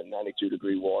alive in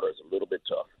 92-degree water is a little bit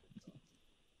tough.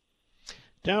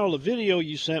 Darrell, the video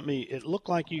you sent me, it looked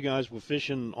like you guys were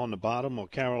fishing on the bottom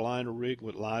of Carolina rig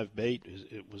with live bait.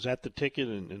 Was that the ticket,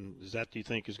 and is that, do you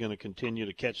think, is going to continue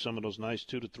to catch some of those nice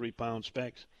 2 to 3 pound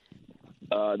specks?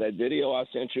 That video I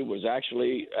sent you was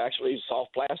actually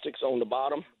soft plastics on the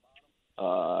bottom.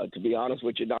 To be honest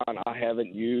with you, Don, I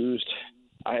haven't used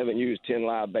I haven't used 10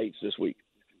 live baits this week.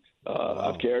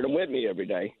 Wow. I've carried them with me every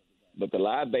day, but the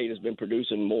live bait has been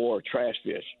producing more trash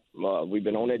fish. We've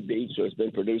been on that beach, so it's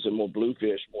been producing more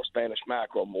bluefish, more Spanish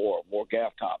mackerel, more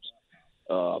gaff tops.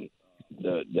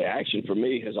 The action for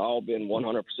me has all been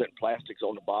 100% plastics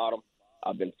on the bottom.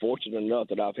 I've been fortunate enough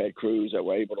that I've had crews that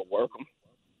were able to work them.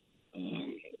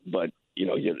 But,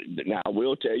 now I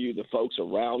will tell you the folks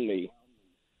around me,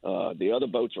 the other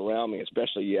boats around me,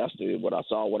 especially yesterday, what I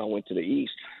saw when I went to the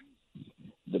east,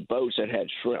 the boats that had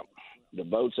shrimp, the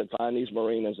boats that find these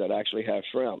marinas that actually have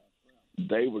shrimp,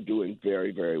 they were doing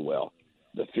very, very well.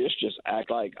 The fish just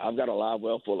act like I've got a live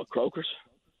well full of croakers,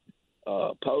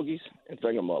 pogies, and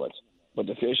finger mullets. But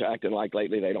the fish acting like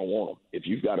lately they don't want them. If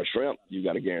you've got a shrimp, you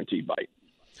got a guaranteed bite.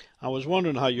 I was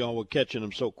wondering how y'all were catching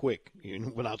them so quick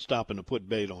without stopping to put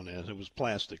bait on there. It was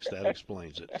plastics. That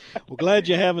explains it. Well, glad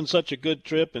you're having such a good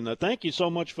trip, and thank you so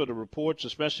much for the reports,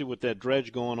 especially with that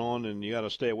dredge going on, and you got to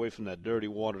stay away from that dirty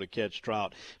water to catch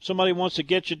trout. If somebody wants to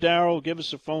get you, Darrell, give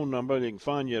us a phone number. They can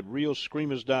find you at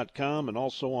realscreamers.com and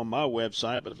also on my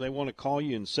website. But if they want to call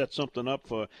you and set something up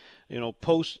for,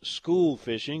 post-school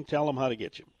fishing, tell them how to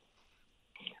get you.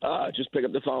 Just pick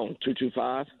up the phone,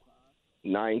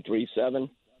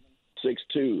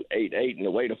 225-937-6288. And the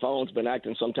way the phone's been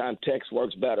acting, sometimes text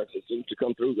works better. It seems to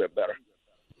come through that better.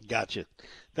 Gotcha.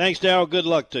 Thanks, Darrell. Good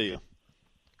luck to you.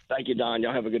 Thank you, Don.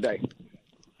 Y'all have a good day.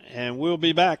 And we'll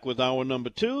be back with hour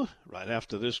number 2 right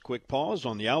after this quick pause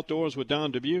on the Outdoors with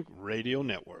Don Dubuque Radio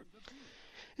Network.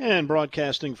 And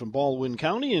broadcasting from Baldwin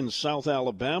County in South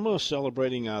Alabama,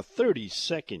 celebrating our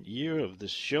 32nd year of this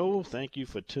show. Thank you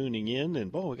for tuning in.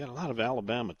 And, we got a lot of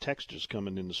Alabama texters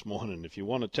coming in this morning. If you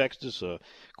want to text us a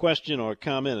question or a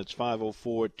comment, it's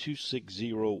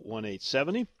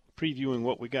 504-260-1870. Previewing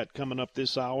what we got coming up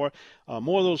this hour.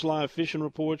 More of those live fishing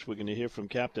reports. We're going to hear from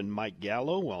Captain Mike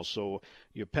Gallo. Also,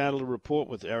 your paddler report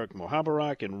with Eric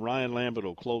Mohabarak, and Ryan Lambert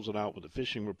will close it out with a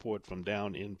fishing report from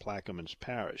down in Plaquemines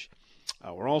Parish.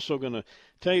 We're also going to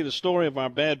tell you the story of our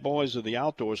bad boys of the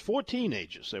outdoors, 4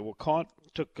 teenagers. They were caught,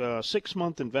 took a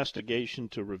 6-month investigation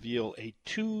to reveal a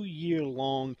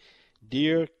 2-year-long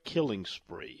deer killing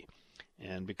spree.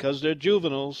 And because they're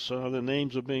juveniles, their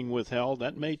names are being withheld.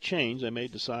 That may change. They may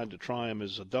decide to try them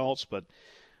as adults, but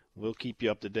we'll keep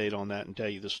you up to date on that and tell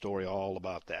you the story all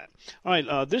about that. All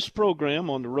right, this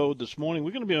program on the road this morning, we're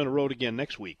going to be on the road again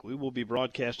next week. We will be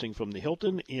broadcasting from the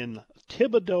Hilton in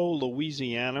Thibodaux,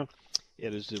 Louisiana.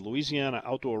 It is the Louisiana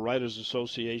Outdoor Writers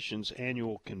Association's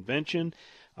annual convention.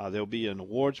 There'll be an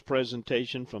awards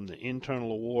presentation from the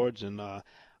internal awards, and I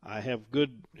have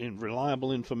good and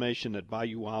reliable information that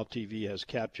Bayou Wild TV has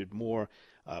captured more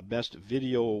Best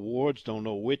Video Awards. Don't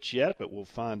know which yet, but we'll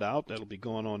find out. That'll be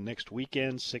going on next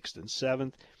weekend, 6th and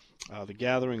 7th. The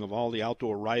gathering of all the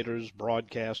outdoor writers,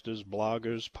 broadcasters,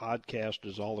 bloggers,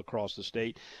 podcasters all across the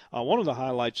state. One of the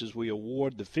highlights is we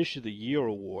award the Fish of the Year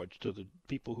awards to the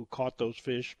people who caught those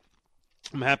fish.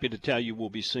 I'm happy to tell you we'll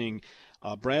be seeing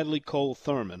Bradley Cole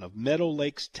Thurman of Meadow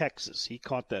Lakes, Texas. He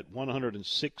caught that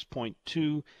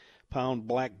 106.2-pound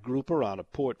black grouper out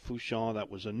of Port Fourchon.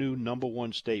 That was a new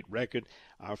 #1 state record.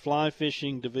 Our fly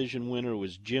fishing division winner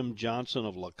was Jim Johnson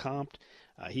of LeCompte.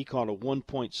 He caught a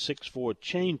 1.64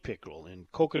 chain pickerel in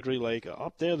Cocodrie Lake.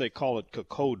 Up there they call it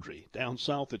Cocodrie. Down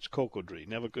south it's Cocodrie.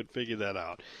 Never could figure that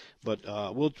out. But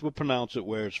we'll pronounce it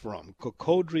where it's from.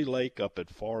 Cocodrie Lake up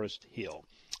at Forest Hill.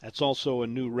 That's also a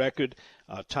new record,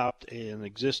 topped an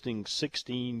existing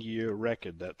 16-year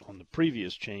record that on the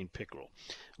previous chain pickerel.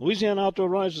 Louisiana Outdoor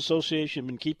Writers Association has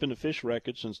been keeping the fish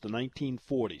record since the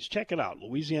 1940s. Check it out,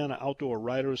 Louisiana Outdoor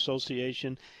Writers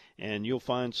Association, and you'll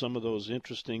find some of those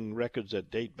interesting records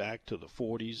that date back to the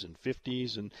 40s and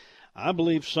 50s, and I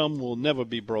believe some will never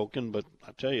be broken, but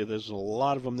I tell you, there's a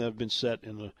lot of them that have been set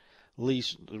in the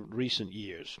recent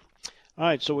years. All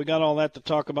right, so we got all that to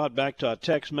talk about. Back to our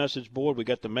text message board. We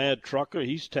got the Mad Trucker.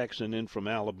 He's texting in from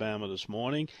Alabama this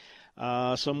morning.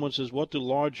 Someone says, what do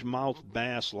largemouth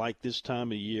bass like this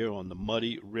time of year on the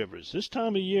muddy rivers? This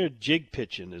time of year, jig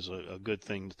pitching is a good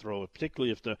thing to throw,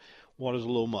 particularly if the water's a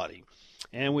little muddy.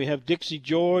 And we have Dixie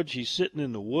George. He's sitting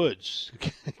in the woods.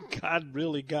 God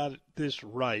really got this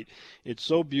right. It's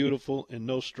so beautiful and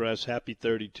no stress. Happy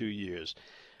 32 years.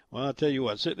 Well, I'll tell you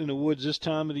what, sitting in the woods this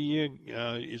time of the year,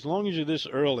 as long as you're this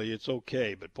early, it's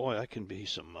okay. But, boy, that can be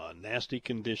some nasty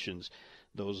conditions.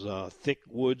 Those thick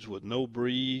woods with no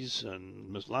breeze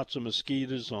and lots of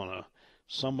mosquitoes on a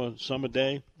summer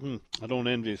day. I don't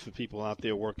envy for people out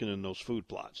there working in those food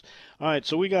plots. All right,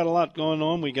 so we got a lot going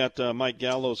on. We got Mike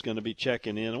Gallo's going to be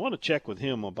checking in. I want to check with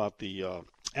him about the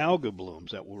alga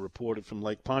blooms that were reported from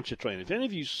Lake Pontchartrain. If any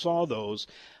of you saw those,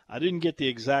 I didn't get the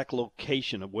exact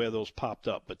location of where those popped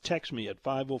up, but text me at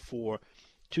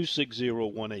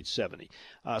 504-260-1870.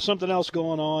 Something else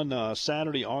going on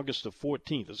Saturday, August the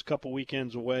 14th. It's a couple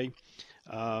weekends away.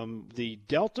 The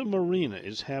Delta Marina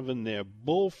is having their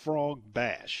Bullfrog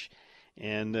Bash.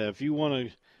 And if you want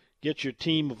to get your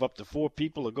team of up to 4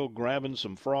 people to go grabbing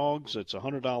some frogs, it's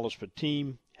 $100 per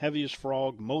team. Heaviest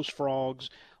frog, most frogs,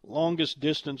 longest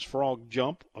distance frog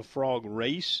jump, a frog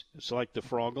race. It's like the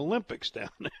Frog Olympics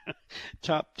down there.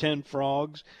 Top 10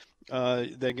 frogs. They're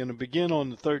going to begin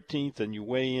on the 13th, and you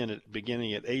weigh in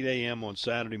beginning at 8 a.m. on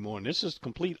Saturday morning. This is the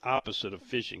complete opposite of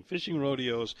fishing. Fishing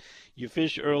rodeos, you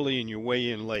fish early and you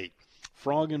weigh in late.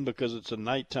 Frogging, because it's a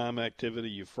nighttime activity,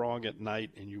 you frog at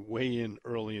night and you weigh in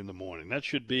early in the morning. That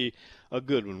should be a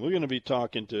good one. We're going to be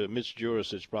talking to Mitch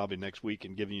Jurisic probably next week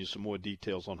and giving you some more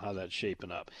details on how that's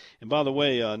shaping up. And by the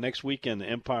way, next weekend, the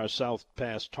Empire South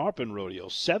Pass Tarpon Rodeo,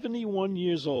 71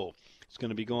 years old. It's going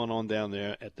to be going on down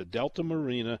there at the Delta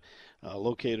Marina,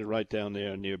 located right down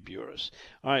there near Buras.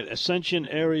 All right, Ascension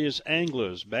Areas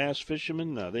Anglers, bass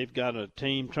fishermen, they've got a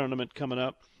team tournament coming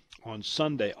up on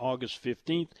Sunday, August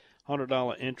 15th.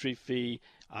 $100 entry fee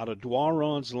out of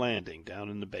Dwaron's Landing down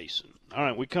in the basin. All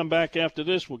right, we come back after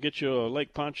this. We'll get you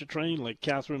Lake Pontchartrain, Lake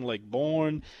Catherine, Lake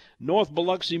Bourne, North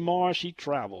Biloxi Marsh. He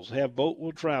travels. Have Boat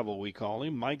Will Travel, we call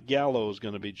him. Mike Gallo is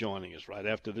going to be joining us right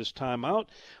after this time out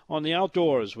on the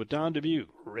Outdoors with Don Dubuque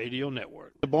Radio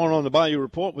Network. The Born on the Bayou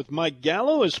Report with Mike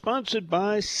Gallo is sponsored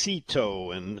by Sea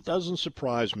Tow, and it doesn't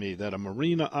surprise me that a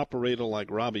marina operator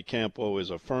like Robbie Campo is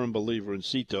a firm believer in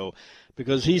Sea Tow,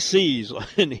 because he sees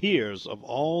and hears of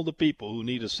all the people who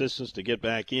need assistance to get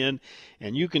back in,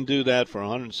 and you can do that for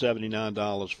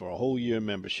 $179 for a whole year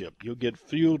membership. You'll get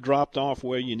fuel dropped off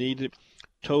where you need it,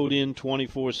 towed in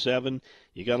 24/7.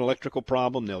 You got an electrical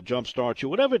problem, they'll jump start you,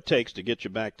 whatever it takes to get you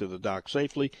back to the dock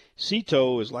safely. Sea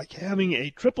Tow is like having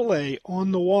a AAA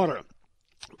on the water.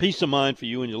 Peace of mind for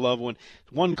you and your loved one.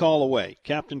 One call away.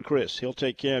 Captain Chris, he'll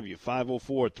take care of you.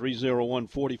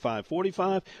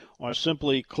 504-301-4545, or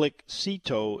simply click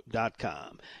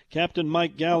seatow.com. Captain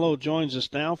Mike Gallo joins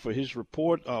us now for his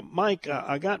report. Mike,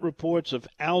 I got reports of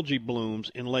algae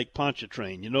blooms in Lake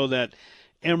Pontchartrain. You know that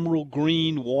emerald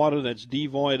green water that's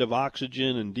devoid of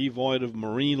oxygen and devoid of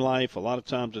marine life. A lot of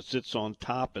times it sits on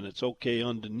top and it's okay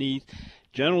underneath.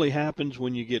 Generally happens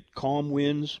when you get calm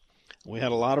winds. We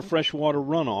had a lot of freshwater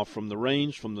runoff from the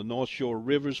rains from the North Shore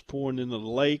rivers pouring into the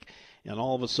lake, and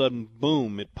all of a sudden,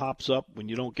 boom, it pops up when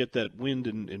you don't get that wind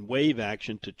and wave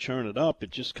action to churn it up.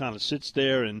 It just kind of sits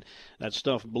there, and that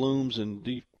stuff blooms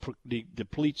and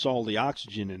depletes all the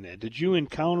oxygen in there. Did you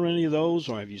encounter any of those,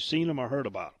 or have you seen them or heard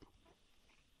about them?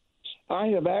 I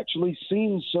have actually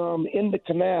seen some in the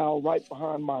canal right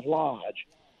behind my lodge,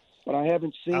 but I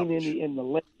haven't seen any in the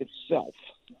lake itself.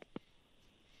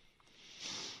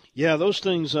 Yeah, those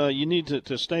things, you need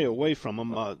to stay away from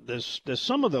them. There's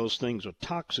some of those things are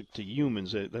toxic to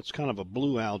humans. That's kind of a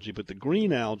blue algae, but the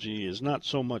green algae is not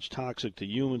so much toxic to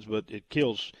humans, but it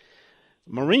kills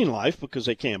marine life because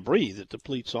they can't breathe. It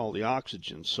depletes all the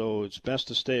oxygen, so it's best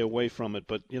to stay away from it.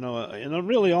 But, and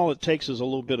really all it takes is a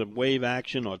little bit of wave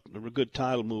action or a good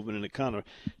tidal movement, and it kind of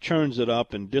churns it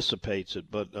up and dissipates it.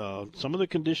 But some of the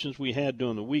conditions we had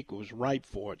during the week was ripe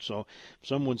for it. So if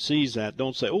someone sees that,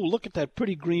 don't say, oh, look at that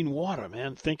pretty green water,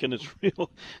 man, thinking it's real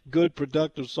good,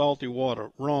 productive, salty water.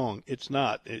 Wrong. It's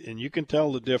not. And you can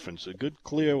tell the difference. A good,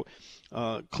 clear,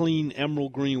 clean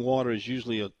emerald green water is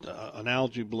usually an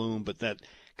algae bloom, but that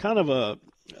kind of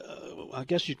I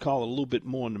guess you'd call it a little bit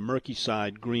more on the murky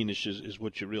side, greenish is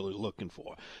what you're really looking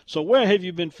for. So where have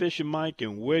you been fishing, Mike,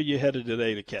 and where you headed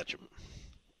today to catch them?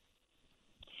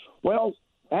 Well,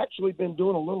 actually been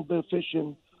doing a little bit of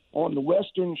fishing on the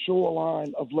western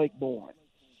shoreline of Lake Bourne.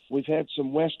 We've had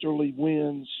some westerly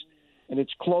winds, and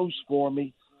it's close for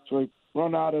me, so I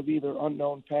run out of either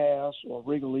Unknown Pass or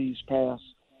Wrigley's Pass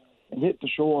and hit the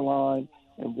shoreline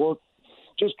and work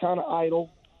just kind of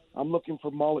idle. I'm looking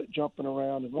for mullet jumping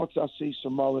around, and once I see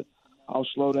some mullet, I'll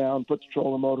slow down, put the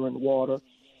trolling motor in the water,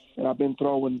 and I've been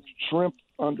throwing shrimp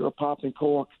under a popping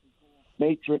cork,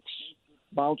 matrix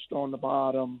bounced on the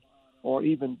bottom, or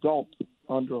even gulp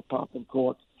under a popping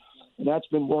cork, and that's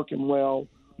been working well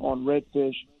on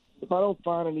redfish. If I don't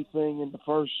find anything in the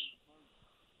first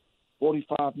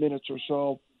 45 minutes or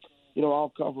so,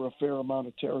 I'll cover a fair amount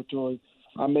of territory.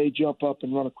 I may jump up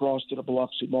and run across to the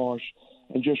Biloxi Marsh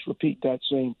and just repeat that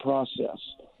same process.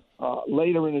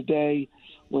 Later in the day,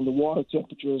 when the water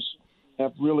temperatures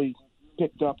have really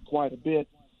picked up quite a bit,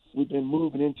 we've been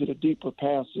moving into the deeper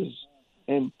passes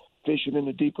and fishing in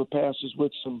the deeper passes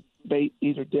with some bait,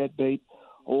 either dead bait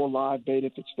or live bait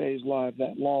if it stays live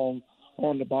that long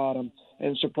on the bottom,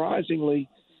 and surprisingly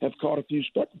have caught a few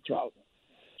speckled trout.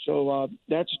 So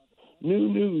that's new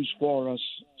news for us,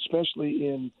 especially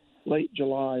in late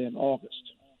July and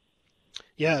August.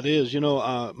 Yeah, it is.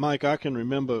 Mike, I can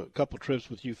remember a couple trips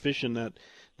with you fishing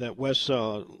that west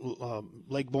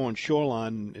Lake Bourne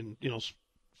shoreline, and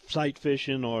sight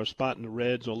fishing or spotting the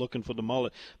reds or looking for the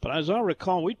mullet. But as I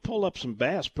recall, we'd pull up some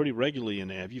bass pretty regularly in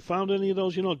there. Have you found any of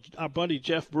those? Our buddy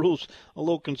Jeff Bruce a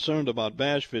little concerned about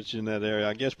bass fishing in that area.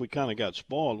 I guess we kind of got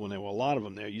spoiled when there were a lot of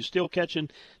them there. You still catching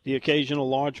the occasional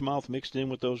largemouth mixed in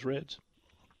with those reds?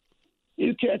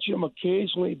 You catch them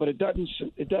occasionally, but it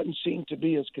doesn't seem to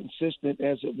be as consistent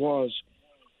as it was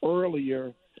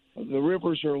earlier. The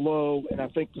rivers are low, and I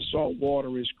think the salt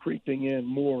water is creeping in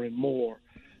more and more.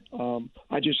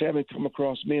 I just haven't come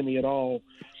across many at all.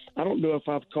 I don't know if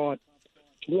I've caught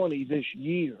 20 this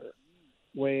year,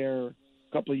 where a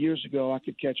couple of years ago I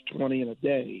could catch 20 in a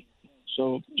day.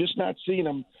 So just not seeing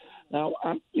them now.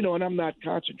 And I'm not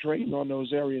concentrating on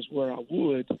those areas where I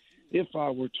would if I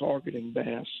were targeting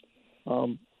bass.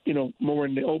 More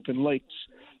in the open lakes.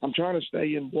 I'm trying to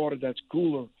stay in water that's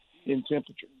cooler in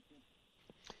temperature.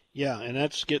 Yeah, and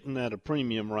that's getting at a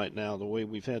premium right now, the way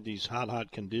we've had these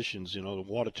hot conditions. The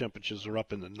water temperatures are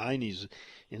up in the 90s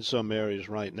in some areas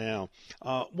right now.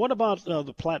 What about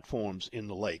the platforms in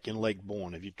the lake, in Lake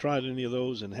Bourne? Have you tried any of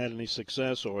those and had any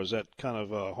success, or is that kind of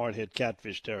hardhead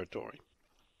catfish territory?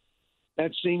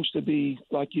 That seems to be,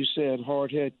 like you said,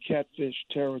 hardhead catfish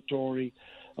territory.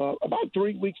 About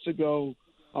 3 weeks ago,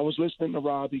 I was listening to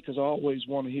Robbie because I always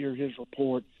want to hear his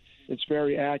report. It's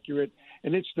very accurate,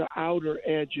 and it's the outer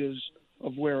edges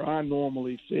of where I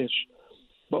normally fish.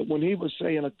 But when he was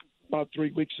saying about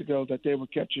 3 weeks ago that they were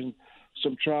catching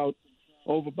some trout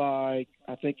over by,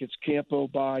 I think it's Campo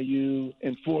Bayou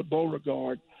and Fort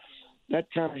Beauregard, that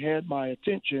kind of had my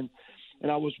attention,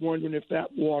 and I was wondering if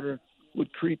that water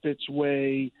would creep its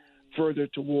way further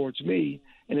towards me,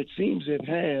 and it seems it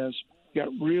has. Got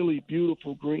really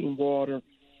beautiful green water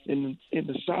in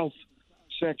the south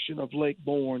section of Lake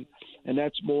Bourne, and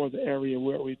that's more the area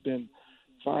where we've been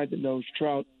finding those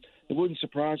trout. It wouldn't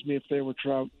surprise me if there were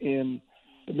trout in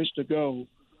the Mr. Go,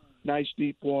 nice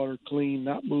deep water, clean,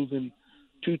 not moving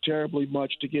too terribly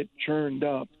much to get churned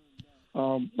up,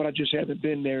 but I just haven't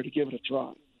been there to give it a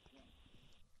try.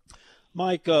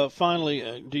 Mike,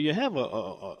 finally, do you have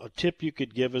a tip you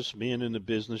could give us, being in the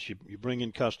business? You bring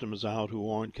in customers out who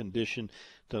aren't conditioned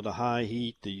to the high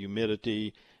heat, the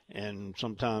humidity, and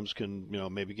sometimes can,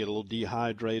 maybe get a little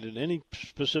dehydrated. Any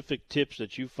specific tips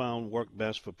that you found work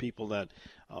best for people that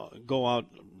go out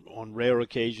on rare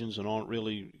occasions and aren't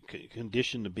really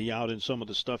conditioned to be out in some of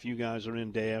the stuff you guys are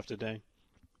in day after day?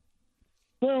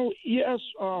 Well, yes.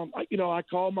 I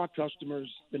call my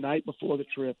customers the night before the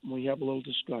trip, and we have a little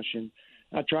discussion.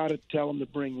 I try to tell them to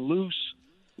bring loose,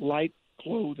 light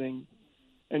clothing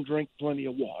and drink plenty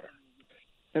of water.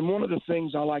 And one of the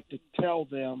things I like to tell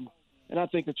them, and I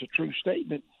think it's a true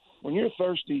statement, when you're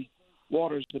thirsty,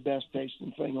 water is the best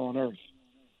tasting thing on earth.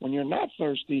 When you're not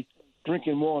thirsty,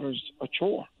 drinking water is a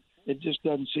chore. It just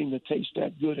doesn't seem to taste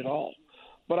that good at all.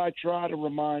 But I try to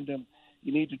remind them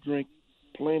you need to drink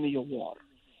plenty of water.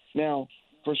 Now,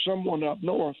 for someone up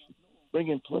north,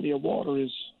 bringing plenty of water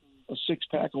is a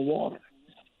six-pack of water.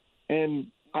 And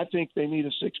I think they need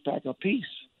a six-pack apiece.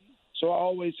 So I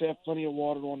always have plenty of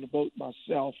water on the boat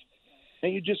myself.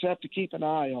 And you just have to keep an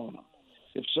eye on them.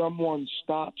 If someone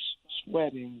stops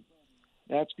sweating,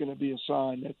 that's going to be a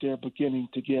sign that they're beginning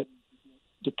to get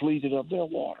depleted of their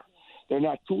water. They're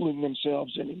not cooling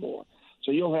themselves anymore.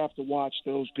 So you'll have to watch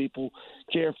those people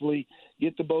carefully,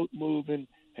 get the boat moving,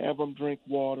 have them drink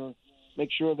water, make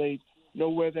sure they know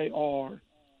where they are.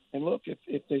 And look,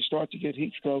 if they start to get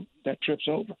heat stroke, that trip's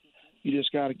over. You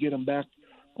just got to get them back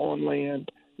on land,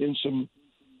 get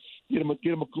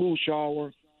them a cool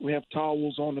shower. We have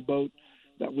towels on the boat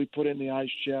that we put in the ice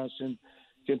chest and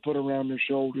can put around their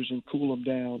shoulders and cool them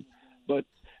down. But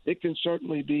it can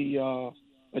certainly be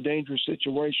a dangerous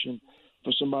situation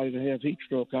for somebody to have heat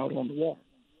stroke out on the water.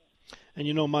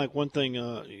 And Mike, one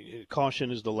thing,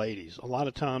 caution is the ladies. A lot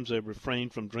of times they refrain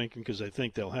from drinking because they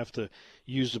think they'll have to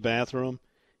use the bathroom,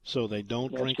 so they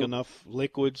don't drink enough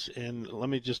liquids. And let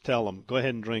me just tell them, go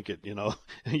ahead and drink it.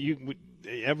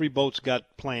 Every boat's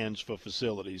got plans for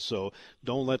facilities, so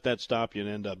don't let that stop you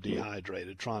and end up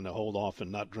dehydrated, trying to hold off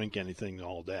and not drink anything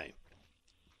all day.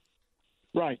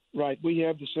 Right. We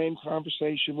have the same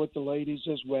conversation with the ladies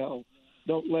as well.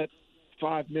 Don't let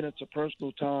 5 minutes of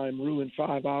personal time ruin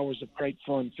 5 hours of great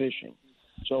fun fishing.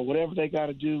 So whatever they got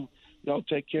to do, they'll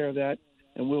take care of that,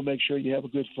 and we'll make sure you have a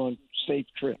good, fun, safe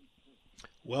trip.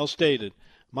 Well stated.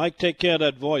 Mike, take care of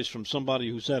that voice from somebody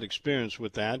who's had experience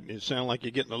with that. It sounds like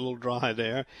you're getting a little dry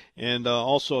there. And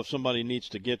also, if somebody needs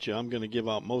to get you, I'm going to give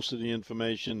out most of the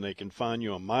information. They can find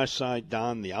you on my site,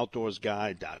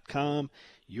 DonTheOutdoorsGuy.com,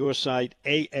 your site,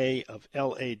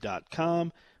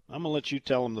 AAofLA.com. I'm going to let you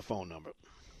tell them the phone number.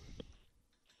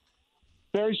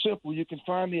 Very simple. You can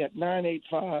find me at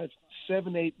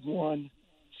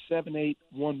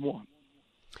 985-781-7811.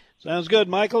 Sounds good,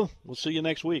 Michael. We'll see you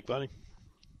next week, buddy.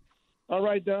 All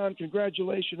right, Don,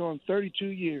 congratulations on 32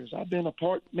 years. I've been a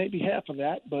part, maybe half of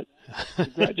that, but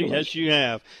congratulations. Yes, you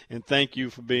have, and thank you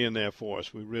for being there for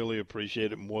us. We really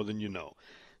appreciate it more than you know.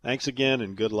 Thanks again,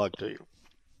 and good luck to you.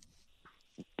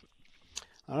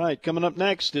 All right, coming up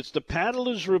next, it's the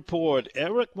Paddlers Report.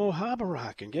 Eric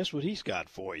Mohabarak, and guess what he's got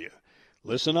for you?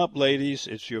 Listen up, ladies.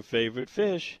 It's your favorite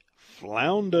fish,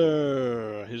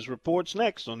 flounder. His report's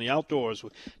next on the Outdoors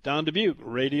with Don Dubuque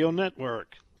Radio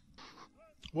Network.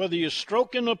 Whether you're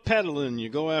stroking or pedaling, you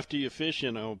go after your fish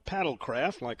in a paddle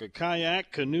craft like a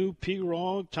kayak, canoe,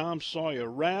 pirogue, Tom Sawyer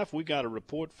raft. We got a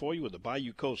report for you with the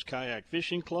Bayou Coast Kayak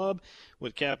Fishing Club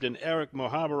with Captain Eric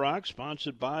Mohabarak,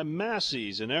 sponsored by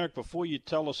Massey's. And, Eric, before you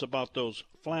tell us about those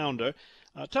flounder,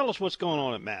 tell us what's going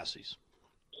on at Massey's.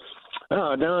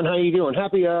 Don, how you doing?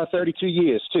 Happy 32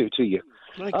 years, too, to you.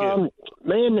 Thank you.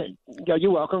 Man,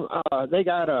 you're welcome. They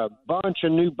got a bunch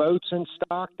of new boats in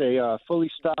stock. They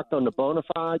fully stocked on the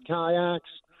Bonafide kayaks,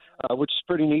 which is a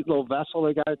pretty neat little vessel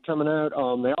they got coming out.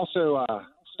 They also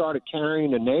started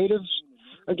carrying the natives,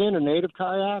 again, the native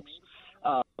kayaks.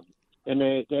 And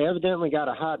they evidently got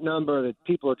a hot number that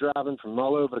people are driving from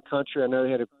all over the country. I know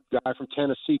they had a guy from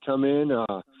Tennessee come in.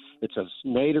 It's a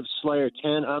native Slayer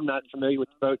 10. I'm not familiar with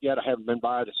the boat yet. I haven't been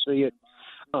by to see it.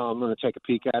 I'm going to take a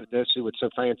peek at it there, see what's so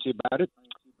fancy about it.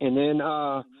 And then,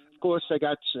 of course, they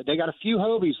got a few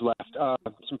Hobies left,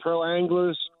 some pro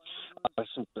anglers,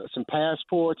 some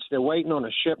passports. They're waiting on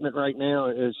a shipment right now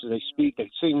as they speak.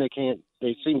 They seem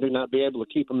to not be able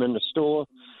to keep them in the store.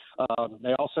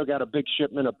 They also got a big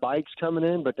shipment of bikes coming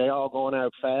in, but they all going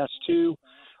out fast too.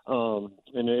 And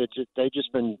they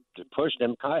just been pushed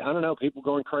them. I don't know, people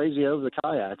going crazy over the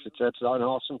kayaks. That's an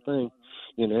awesome thing,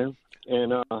 you know.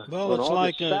 And well, it's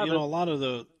like you know, a lot of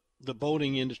the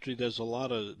boating industry. There's a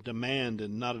lot of demand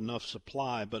and not enough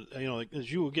supply. But you know,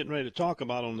 as you were getting ready to talk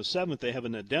about, on the 7th they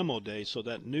having a demo day, so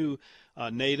that new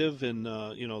native and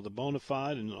you know, the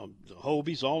Bonafide and the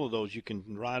Hobies, all of those, you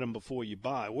can ride them before you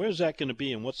buy. Where's that going to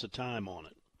be, and what's the time on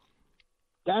it?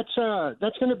 That's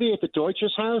going to be at the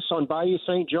Deutsches House on Bayou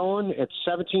St. John at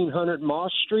 1700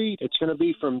 Moss Street. It's going to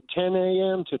be from 10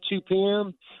 a.m. to 2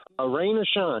 p.m. Rain or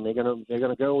shine, they're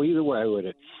gonna go either way with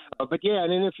it. But yeah,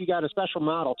 and then if you got a special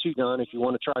model too, Don, if you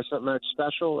want to try something out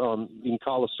special, you can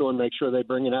call the store and make sure they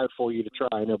bring it out for you to try,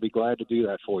 and they'll be glad to do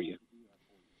that for you.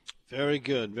 Very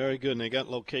good, very good. And they got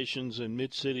locations in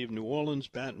Mid-City of New Orleans,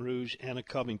 Baton Rouge, and a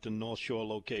Covington North Shore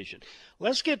location.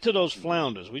 Let's get to those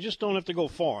flounders. We just don't have to go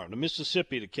far to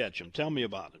Mississippi to catch them. Tell me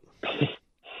about it.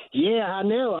 Yeah, I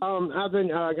know. I've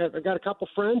got a couple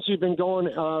friends who've been going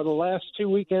the last 2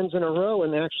 weekends in a row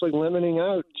and actually limiting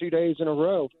out 2 days in a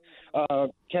row,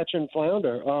 catching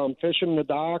flounder, fishing the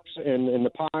docks and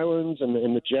the pylons and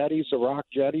the jetties, the rock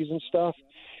jetties and stuff.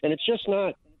 And it's just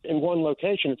not in one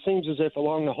location. It seems as if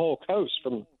along the whole coast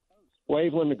from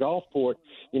Waveland to Gulfport,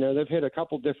 you know, they've hit a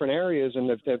couple different areas and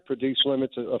they've produced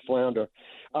limits of flounder.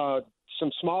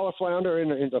 Some smaller flounder,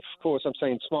 and of course I'm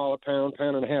saying smaller, pound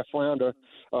and a half flounder,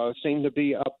 seem to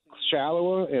be up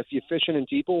shallower. If you're fishing in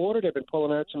deeper water, they've been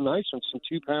pulling out some nice ones, some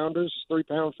 2-pounders,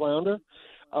 3-pound flounder.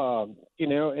 You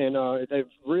know, and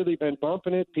they've really been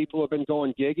bumping it. People have been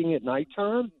going gigging at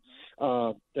nighttime.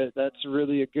 That's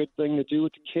really a good thing to do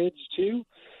with the kids too.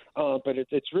 But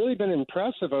it's really been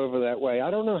impressive over that way.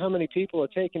 I don't know how many people are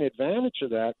taking advantage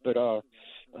of that, but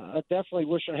I definitely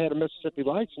wish I had a Mississippi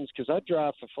license because I'd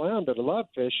drive for flounder to love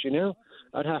fish, you know.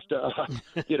 I'd have to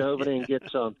get over there and get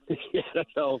some. Yeah,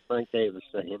 that's old Frank Davis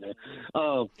saying that.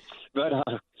 But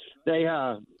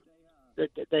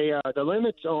the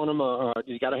limits on them are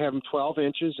you got to have them 12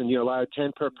 inches, and you're allowed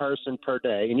 10 per person per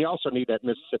day. And you also need that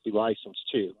Mississippi license,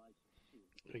 too.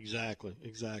 Exactly.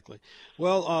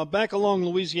 Well, back along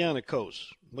Louisiana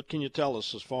coast, what can you tell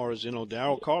us as far as, you know,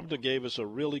 Darrell Carpenter gave us a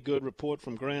really good report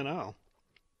from Grand Isle.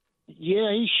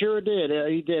 Yeah, he sure did.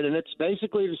 He did, and it's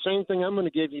basically the same thing I'm going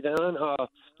to give you, Don.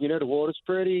 You know, the water's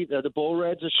pretty. The bull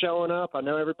reds are showing up. I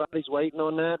know everybody's waiting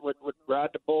on that with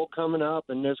Ride the Bull coming up,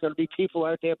 and there's going to be people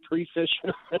out there pre-fishing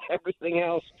and everything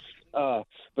else.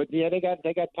 But yeah, they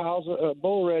got piles of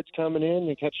bull reds coming in.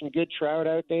 They're catching good trout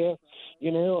out there.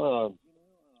 You know,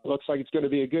 looks like it's going to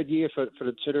be a good year for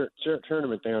the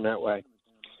tournament down that way.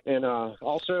 And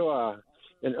also,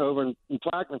 and over in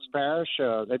Plaquemines Parish,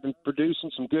 they've been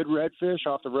producing some good redfish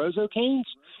off the roseau canes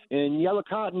in Yellow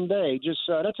Cotton Bay. Just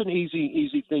that's an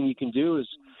easy thing you can do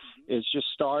is just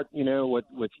start,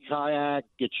 with kayak,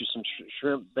 get you some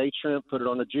shrimp, bait shrimp, put it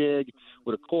on a jig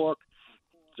with a cork,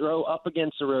 throw up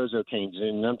against the roseau canes,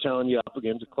 and I'm telling you, up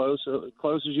against close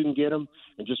as you can get them,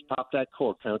 and just pop that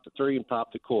cork. Count to 3 and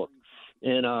pop the cork.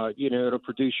 And, it'll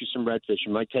produce you some redfish. It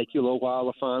might take you a little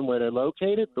while to find where they're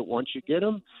located, but once you get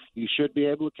them, you should be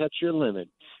able to catch your limit.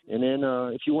 And then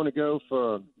if you want to go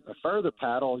for a further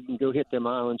paddle, you can go hit them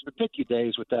islands, but pick your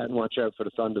days with that and watch out for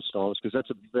the thunderstorms because that's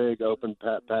a big open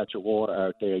patch of water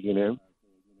out there,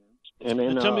 And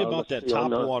then tell me about that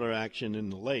topwater action in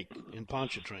the lake in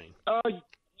Pontchartrain.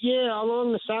 Yeah,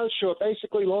 along the South Shore,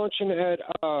 basically launching at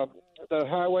the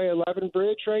Highway 11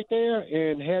 bridge right there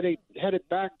and headed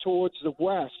back towards the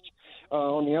west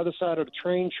on the other side of the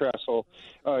train trestle.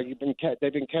 They've been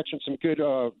catching some good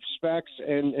specks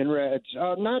and reds.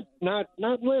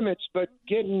 Not limits, but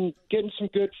getting some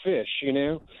good fish.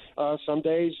 Some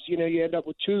days you end up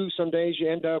with 2. Some days you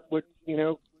end up with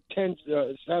 10,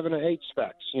 7 or 8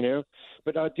 specks,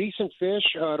 but decent fish,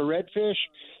 the redfish,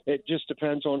 it just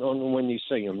depends on when you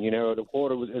see them. The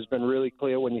water has been really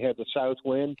clear when you have the south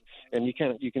wind, and you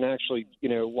can actually,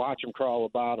 watch them crawl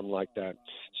about them like that.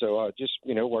 So just,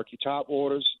 work your top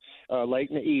waters late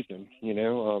in the evening,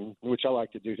 which I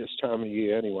like to do this time of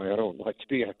year anyway. I don't like to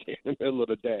be out there in the middle of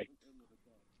the day.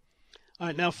 All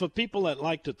right, now for people that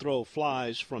like to throw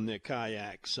flies from their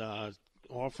kayaks,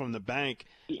 or from the bank,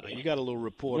 you got a little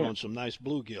report on some nice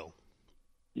bluegill.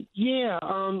 Yeah,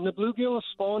 the bluegill is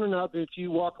spawning up. If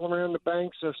you walk around the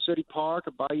banks of City Park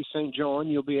or Bayou St. John,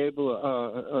 you'll be able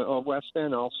to, West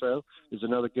End also is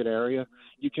another good area.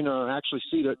 You can actually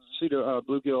see the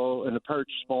bluegill and the perch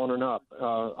spawning up.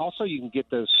 Also, you can get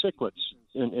those cichlids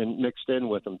and mixed in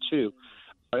with them, too.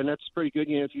 And that's pretty good,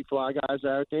 if you fly guys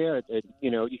out there.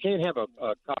 You can't have a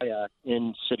kayak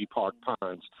in City Park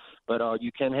Ponds, but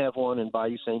you can have one in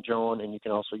Bayou St. John, and you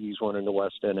can also use one in the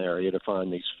West End area to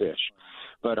find these fish.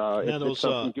 But it's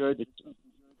something good.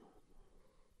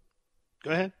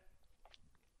 Go ahead.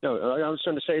 No, I was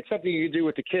trying to say it's something you can do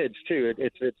with the kids, too.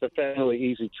 It's a fairly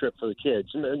easy trip for the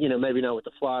kids. Maybe not with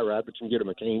the fly rod, but you can get them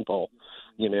a cane pole,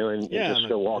 and just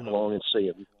go walk along and see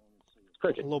them.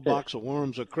 Cricket. A little box of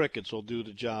worms or crickets will do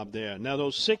the job there. Now,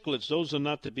 those cichlids, those are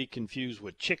not to be confused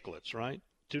with chicklets, right?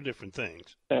 2 different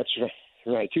things. That's right.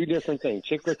 Right, 2 different things.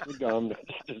 Chicklets, the gum,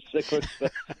 the cichlids,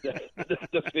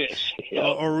 the fish.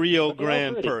 Or Rio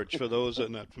Grande perch, for those that are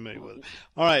not familiar with it.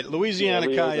 All right, Louisiana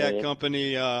Kayak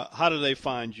Company, how do they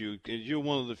find you? You're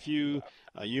one of the few,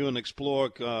 you and Explore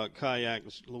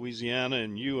Kayaks Louisiana,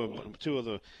 and you are 2 of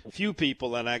the few people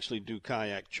that actually do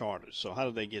kayak charters. So how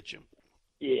do they get you?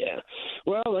 Yeah,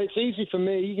 well, it's easy for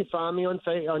me. You can find me on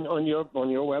your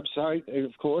website,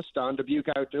 of course, Don Dubuque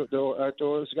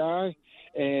Outdoors Guy,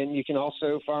 and you can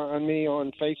also find me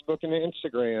on Facebook and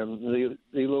Instagram,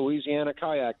 the Louisiana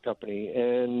Kayak Company.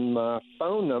 And my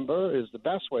phone number is the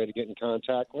best way to get in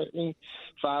contact with me: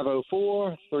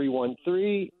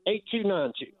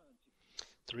 504-313-8292.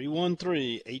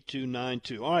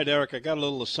 313-8292. All right, Eric, I got a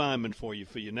little assignment for you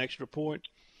for your next report.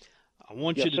 I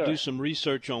want you to do some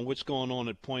research on what's going on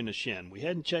at Pointe aux Chenes. We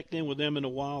hadn't checked in with them in a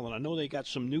while, and I know they got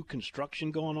some new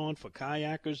construction going on for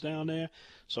kayakers down there.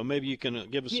 So maybe you can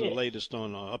give us the latest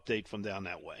on an update from down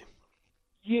that way.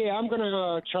 Yeah, I'm going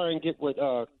to try and get with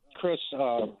Chris.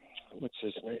 What's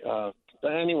his name?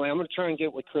 Anyway, I'm going to try and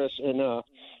get with Chris and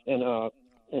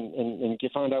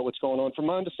find out what's going on. From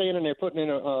my understanding, they're putting in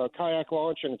a kayak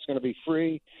launch, and it's going to be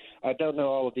free. I don't know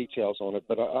all the details on it,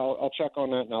 but I'll check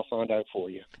on that, and I'll find out for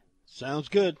you. Sounds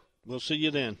good. We'll see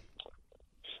you then.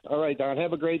 All right, Don.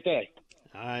 Have a great day.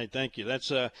 All right, thank you. That's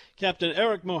Captain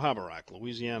Eric Mohabarak,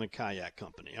 Louisiana Kayak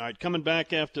Company. All right, coming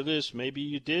back after this, maybe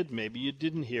you did, maybe you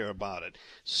didn't hear about it.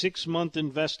 6-month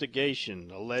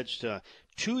investigation alleged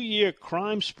 2-year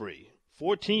crime spree,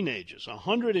 4 teenagers,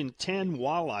 110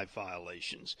 wildlife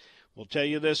violations. We'll tell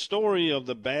you their story of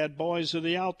the bad boys of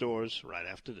the outdoors right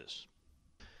after this.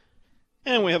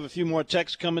 And we have a few more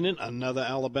texts coming in. Another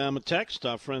Alabama text,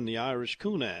 our friend the Irish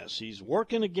Coonass. He's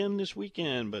working again this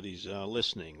weekend, but he's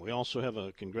listening. We also have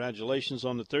a congratulations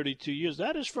on the 32 years.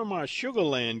 That is from our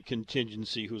Sugarland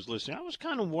contingency who's listening. I was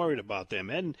kind of worried about them.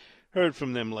 I hadn't heard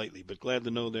from them lately, but glad to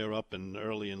know they're up and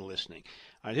early and listening.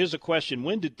 All right, here's a question.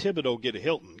 When did Thibodeau get a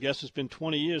Hilton? Guess it's been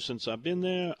 20 years since I've been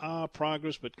there.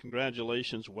 Progress, but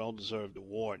congratulations. Well-deserved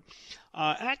award.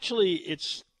 Actually,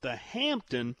 it's the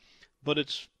Hampton, but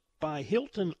it's by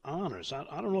Hilton Honors.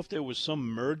 I don't know if there was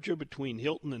some merger between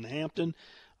Hilton and Hampton.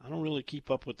 I don't really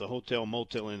keep up with the hotel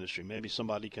motel industry. Maybe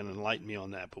somebody can enlighten me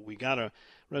on that. But we got a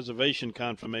reservation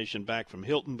confirmation back from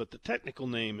Hilton, but the technical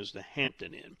name is the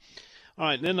Hampton Inn. All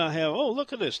right, then I have,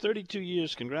 look at this, 32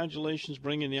 years. Congratulations,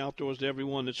 bringing the outdoors to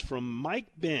everyone. It's from Mike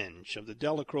Bench of the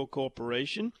Delacroix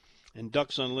Corporation and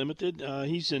Ducks Unlimited.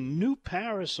 He's in New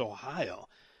Paris, Ohio.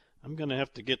 I'm going to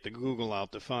have to get the Google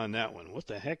out to find that one. What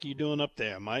the heck are you doing up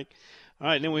there, Mike? All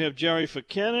right, then we have Jerry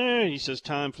Fakenner. He says,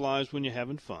 time flies when you're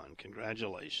having fun.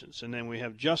 Congratulations. And then we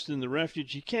have Justin the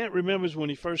Refuge. He can't remember when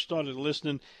he first started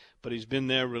listening, but he's been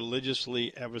there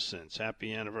religiously ever since.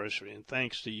 Happy anniversary. And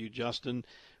thanks to you, Justin,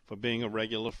 for being a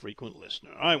regular, frequent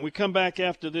listener. All right, we come back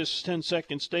after this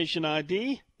 10-second station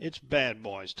ID. It's Bad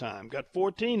Boys time. Got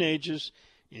 4 teenagers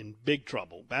in big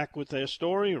trouble. Back with their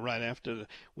story right after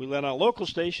we let our local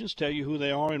stations tell you who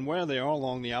they are and where they are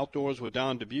along the Outdoors with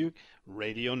Don Dubuque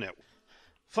Radio Network.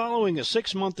 Following a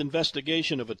 6-month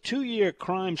investigation of a 2-year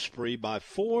crime spree by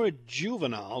 4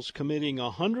 juveniles committing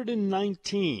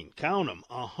 119, count them,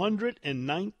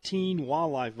 119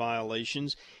 wildlife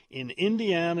violations in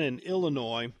Indiana and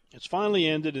Illinois, it's finally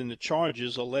ended in the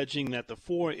charges alleging that the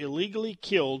 4 illegally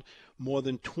killed more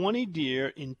than 20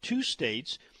 deer in 2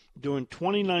 states during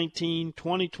 2019,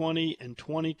 2020, and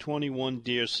 2021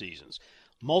 deer seasons.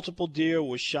 Multiple deer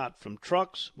were shot from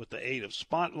trucks with the aid of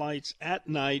spotlights at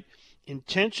night,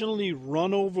 intentionally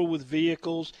run over with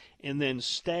vehicles, and then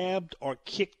stabbed or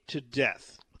kicked to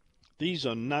death. These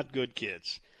are not good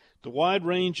kids. The wide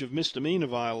range of misdemeanor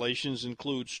violations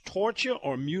includes torture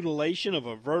or mutilation of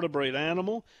a vertebrate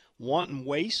animal, wanton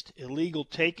waste, illegal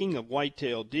taking of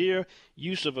white-tailed deer,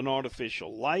 use of an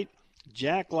artificial light,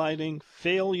 jacklighting,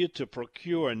 failure to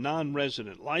procure a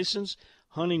non-resident license,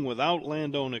 hunting without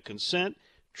landowner consent,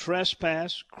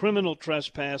 trespass, criminal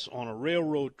trespass on a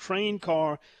railroad train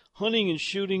car, hunting and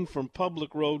shooting from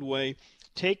public roadway,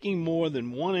 taking more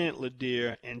than 1 antlered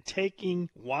deer, and taking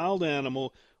wild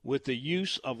animal with the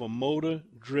use of a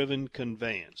motor-driven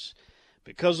conveyance.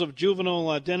 Because of juvenile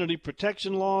identity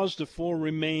protection laws, the 4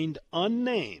 remained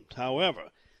unnamed.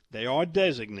 However, they are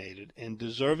designated, and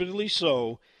deservedly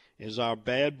so, as our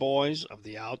bad boys of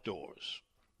the outdoors.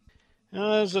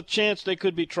 There's a chance they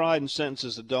could be tried and sentenced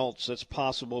as adults. That's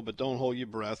possible, but don't hold your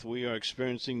breath. We are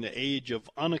experiencing the age of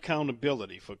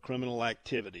unaccountability for criminal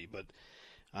activity, but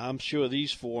I'm sure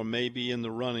these 4 may be in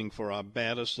the running for our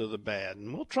baddest of the bad,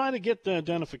 and we'll try to get the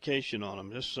identification on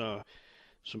them. Just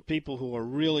some people who are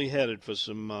really headed for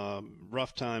some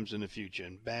rough times in the future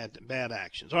and bad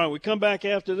actions. All right, we come back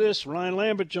after this. Ryan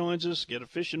Lambert joins us, get a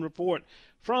fishing report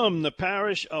from the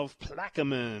parish of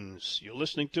Plaquemines. You're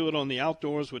listening to it on the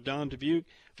Outdoors with Don Dubuque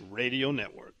Radio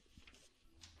Network.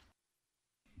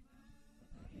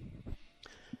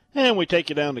 And we take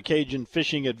you down to Cajun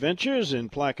Fishing Adventures in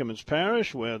Plaquemines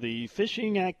Parish, where the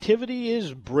fishing activity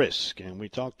is brisk. And we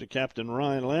talked to Captain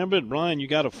Ryan Lambert. Ryan, you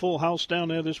got a full house down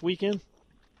there this weekend?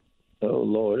 Oh,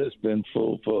 Lord, it's been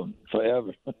full for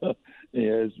forever.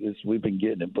 Yeah, we've been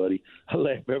getting it, buddy. I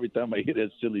laugh every time I hear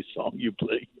that silly song you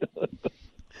play.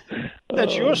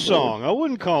 That's your song. I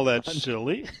wouldn't call that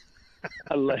silly.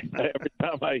 I laugh every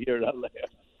time I hear it. I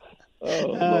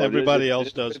laugh. Everybody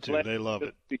else does too. They love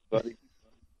it. Buddy.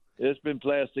 It's been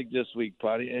plastic this week,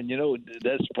 buddy. And you know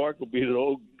that sparkle beetle,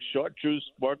 old chartreuse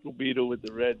sparkle beetle with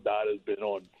the red dot, has been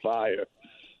on fire.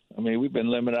 I mean, we've been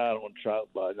limited out on trout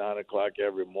by 9 o'clock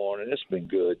every morning. It's been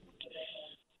good.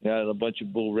 Got a bunch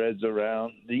of bull reds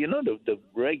around. You know, the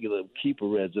regular keeper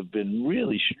reds have been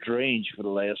really strange for the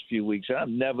last few weeks. I've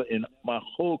never in my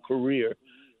whole career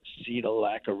seen a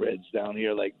lack of reds down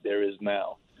here like there is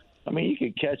now. I mean, you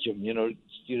can catch them,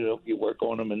 you work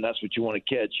on them, and that's what you want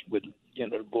to catch with,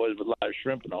 the boys with live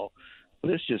shrimp and all.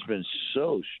 But it's just been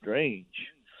so strange.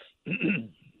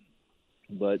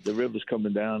 But the river's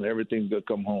coming down. Everything's going to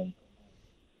come home.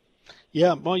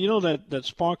 Yeah, well, that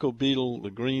sparkle beetle, the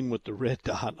green with the red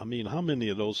dot, I mean, how many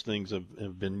of those things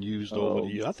have been used over the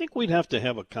years? I think we'd have to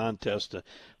have a contest to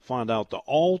find out the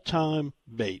all-time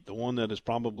bait, the one that has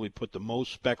probably put the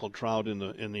most speckled trout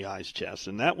in the ice chest.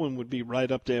 And that one would be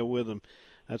right up there with them,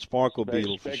 that sparkle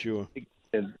beetle for sure.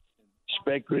 And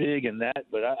spec rig and that,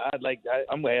 but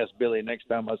I'm going to ask Billy next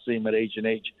time I see him at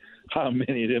H&H how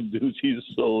many of them dudes he's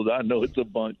sold. I know it's a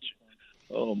bunch.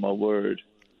 Oh, my word.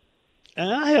 And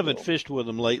I haven't fished with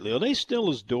them lately. Are they still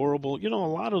as durable? A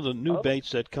lot of the new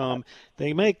baits that come,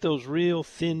 they make those real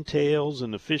thin tails,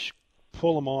 and the fish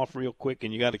pull them off real quick,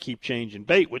 and you got to keep changing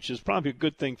bait, which is probably a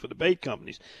good thing for the bait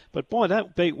companies. But, boy,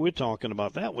 that bait we're talking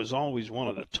about, that was always one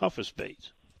of the toughest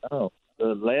baits. Oh, the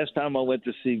last time I went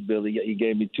to see Billy, he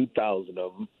gave me 2,000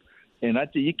 of them. And I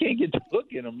think you can't get the hook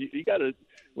in them. You got to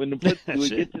when we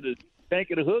get to the bank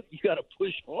of the hook, you got to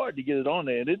push hard to get it on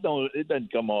there, and it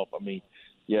doesn't come off. I mean,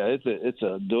 yeah, it's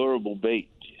a durable bait.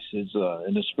 It's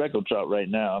and the speckled trout right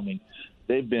now. I mean,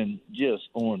 they've been just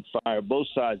on fire. Both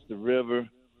sides, the river.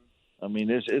 I mean,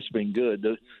 it's been good.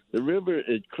 The river,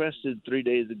 it crested 3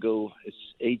 days ago.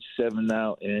 It's 8.7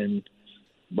 now, and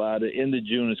by the end of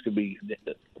June, it's going to be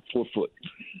 4 foot.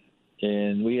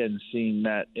 And we hadn't seen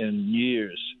that in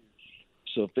years.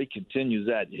 So if it continues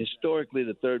that, historically,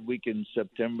 the third week in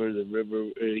September, the river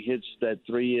hits that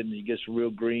 3 and it gets real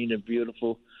green and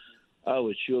beautiful. I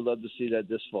would sure love to see that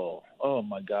this fall. Oh,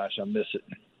 my gosh, I miss it.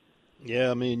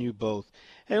 Yeah, me and you both.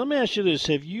 Hey, let me ask you this.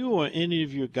 Have you or any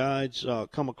of your guides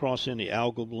come across any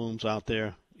algal blooms out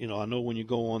there? You know, I know when you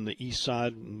go on the east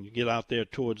side and you get out there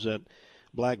towards that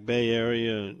Black Bay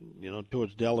area, you know,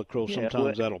 towards Delacroix,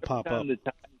 sometimes that'll pop up.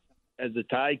 As the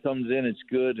tide comes in, it's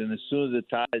good, and as soon as the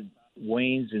tide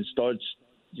wanes and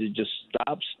it just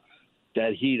stops,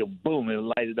 that heat will boom,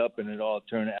 it'll light it up, and it all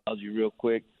turn to algae real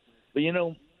quick. But, you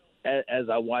know, as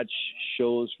I watch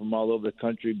shows from all over the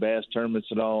country, bass tournaments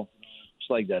and all, it's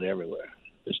like that everywhere.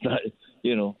 It's not,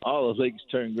 you know, all the lakes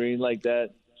turn green like that.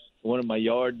 One in my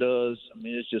yard does. I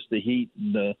mean, it's just the heat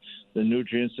and the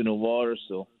nutrients in the water.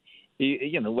 So,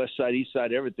 you know, west side, east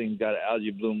side, everything's got an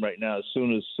algae bloom right now. As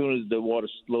soon as the water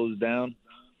slows down,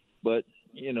 but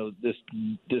you know, this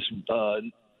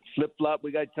flip flop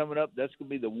we got coming up, that's gonna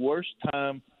be the worst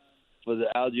time for the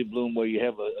algae bloom, where you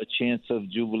have a chance of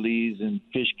jubilees and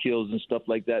fish kills and stuff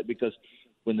like that, because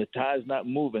when the tide's not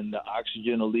moving, the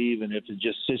oxygen will leave, and if it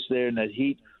just sits there in that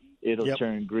heat, it'll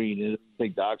turn green. It'll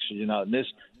take the oxygen out. And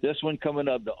this one coming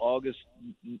up, the August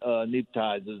neap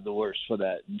tides, is the worst for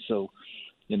that. And so,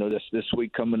 you know, this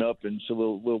week coming up, and so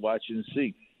we'll watch and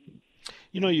see.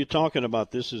 You know, you're talking about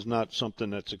this is not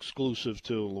something that's exclusive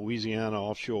to Louisiana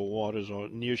offshore waters or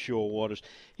nearshore waters.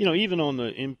 You know, even on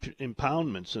the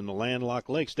impoundments in the landlocked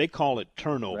lakes, they call it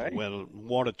turnover, right, where the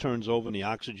water turns over and the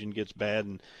oxygen gets bad,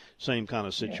 and same kind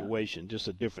of situation, just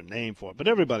a different name for it. But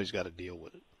everybody's got to deal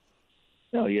with it.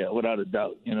 Oh, yeah, without a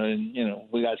doubt. You know, and, you know,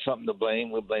 we got something to blame.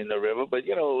 We'll blame the river. But,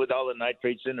 you know, with all the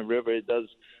nitrates in the river, it does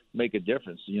make a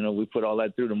difference. You know, we put all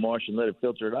that through the marsh and let it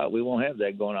filter it out. We won't have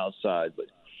that going outside. But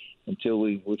until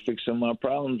we fix some of our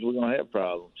problems, we're going to have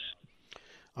problems.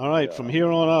 All right, from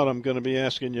here on out, I'm going to be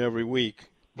asking you every week.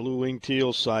 Blue-winged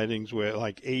teal sightings, we're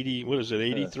like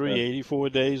 83, 84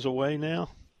 days away now?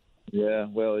 Yeah,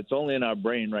 well, it's only in our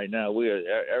brain right now.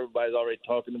 Everybody's already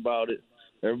talking about it.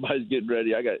 Everybody's getting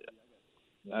ready.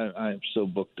 I am so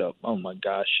booked up. Oh, my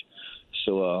gosh.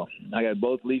 So I got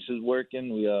both leases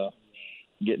working. We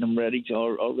getting them ready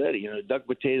already. You know, duck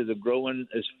potatoes are growing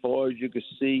as far as you can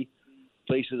see.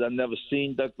 Places I've never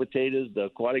seen duck potatoes. The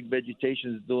aquatic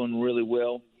vegetation is doing really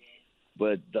well.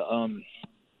 But duck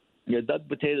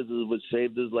potatoes is what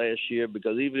saved us last year,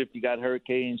 because even if you got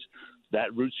hurricanes,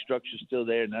 that root structure is still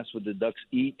there, and that's what the ducks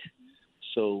eat.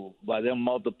 So by them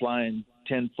multiplying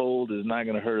tenfold is not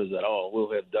going to hurt us at all.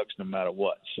 We'll have ducks no matter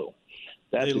what. So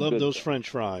they love those French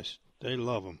fries. They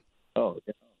love them. Oh,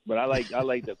 yeah. But I like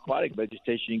the aquatic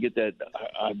vegetation. You get that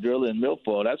hydrilla and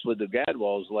milfoil. That's what the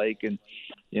gadwall's like, and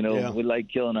you know we like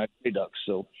killing our gray ducks.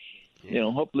 So you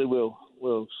know, hopefully we'll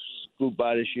scoop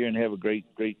by this year and have a great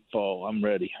fall. I'm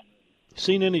ready.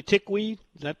 Seen any tickweed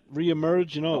that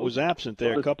reemerged? You know, it was absent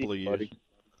there a couple of years. Buddy.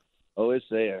 Oh, it's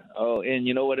there. Oh, and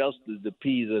you know what else? The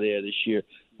peas are there this year.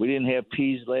 We didn't have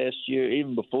peas last year.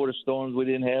 Even before the storms, we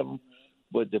didn't have them.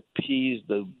 But the peas,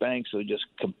 the banks are just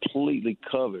completely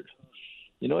covered.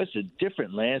 You know, it's a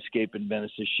different landscape in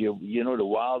Venice this year. You know, the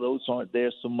wild oats aren't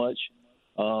there so much.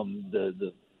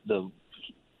 The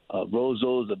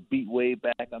roseos are beat way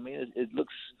back. I mean, it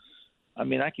looks – I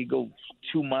mean, I could go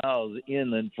 2 miles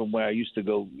inland from where I used to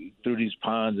go through these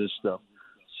ponds and stuff.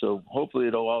 So hopefully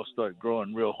it'll all start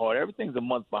growing real hard. Everything's a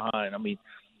month behind. I mean,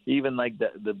 even like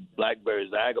the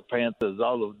blackberries, the agapanthus,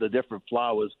 all of the different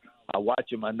flowers, I watch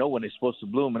them. I know when they're supposed to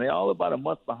bloom, and they're all about a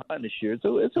month behind this year.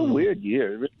 So it's a weird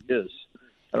year. It really is.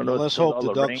 I don't know. Let's hope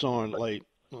the ducks aren't late.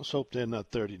 Let's hope they're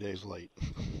not 30 days late.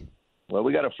 Well,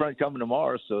 we got a front coming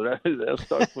tomorrow, so they'll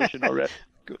start pushing already.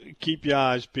 Keep your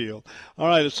eyes peeled. All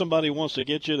right, if somebody wants to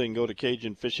get you, they can go to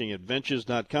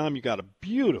CajunFishingAdventures.com. You got a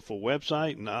beautiful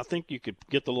website, and I think you could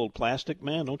get the little plastic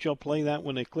man. Don't y'all play that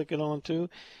when they click it on, too?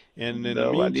 And in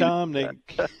the meantime,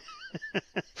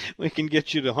 we can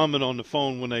get you to hum it on the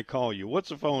phone when they call you. What's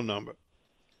the phone number?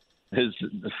 It's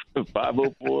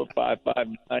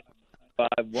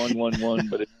 504-559-5111,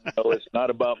 but it's not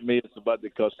about me. It's about the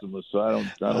customer, so I don't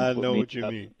I know what you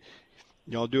mean.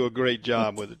 Y'all do a great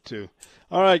job with it, too.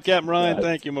 All right, Captain Ryan,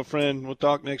 thank you, my friend. We'll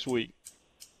talk next week.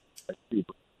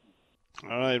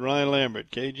 All right, Ryan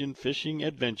Lambert, Cajun Fishing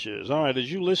Adventures. All right,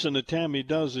 as you listen to Tammy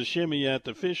Does the Shimmy at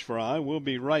the Fish Fry, we'll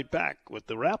be right back with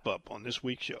the wrap-up on this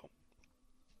week's show.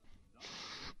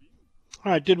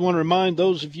 All right, did want to remind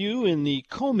those of you in the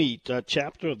Comeet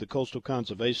chapter of the Coastal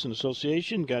Conservation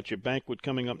Association, got your banquet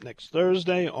coming up next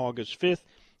Thursday, August 5th,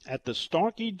 at the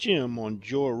Starkey Gym on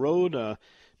Jor Road.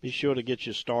 Be sure to get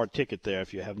your star ticket there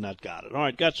if you have not got it. All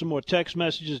right, got some more text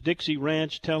messages. Dixie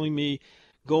Ranch telling me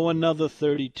go another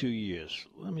 32 years.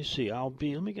 Let me see. Let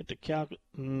me get the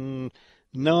calculator.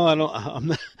 No, I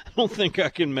don't think I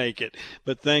can make it,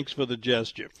 but thanks for the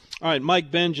gesture. All right, Mike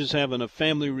Benj is having a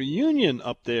family reunion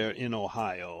up there in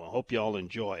Ohio. I hope you all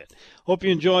enjoy it. Hope you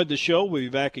enjoyed the show. We'll be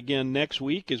back again next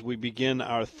week as we begin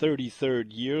our 33rd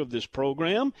year of this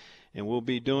program. And we'll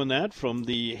be doing that from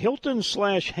the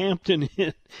Hilton/Hampton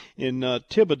Inn in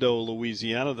Thibodaux,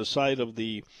 Louisiana, the site of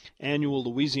the annual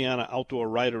Louisiana Outdoor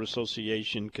Writer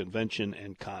Association Convention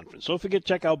and Conference. So don't forget,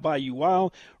 check out Bayou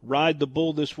Wild, Ride the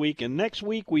Bull this week. And next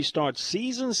week we start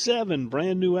Season 7,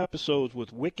 brand new episodes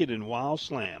with Wicked and Wild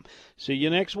Slam. See you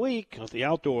next week at the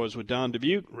Outdoors with Don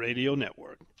Dubuque Radio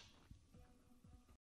Network.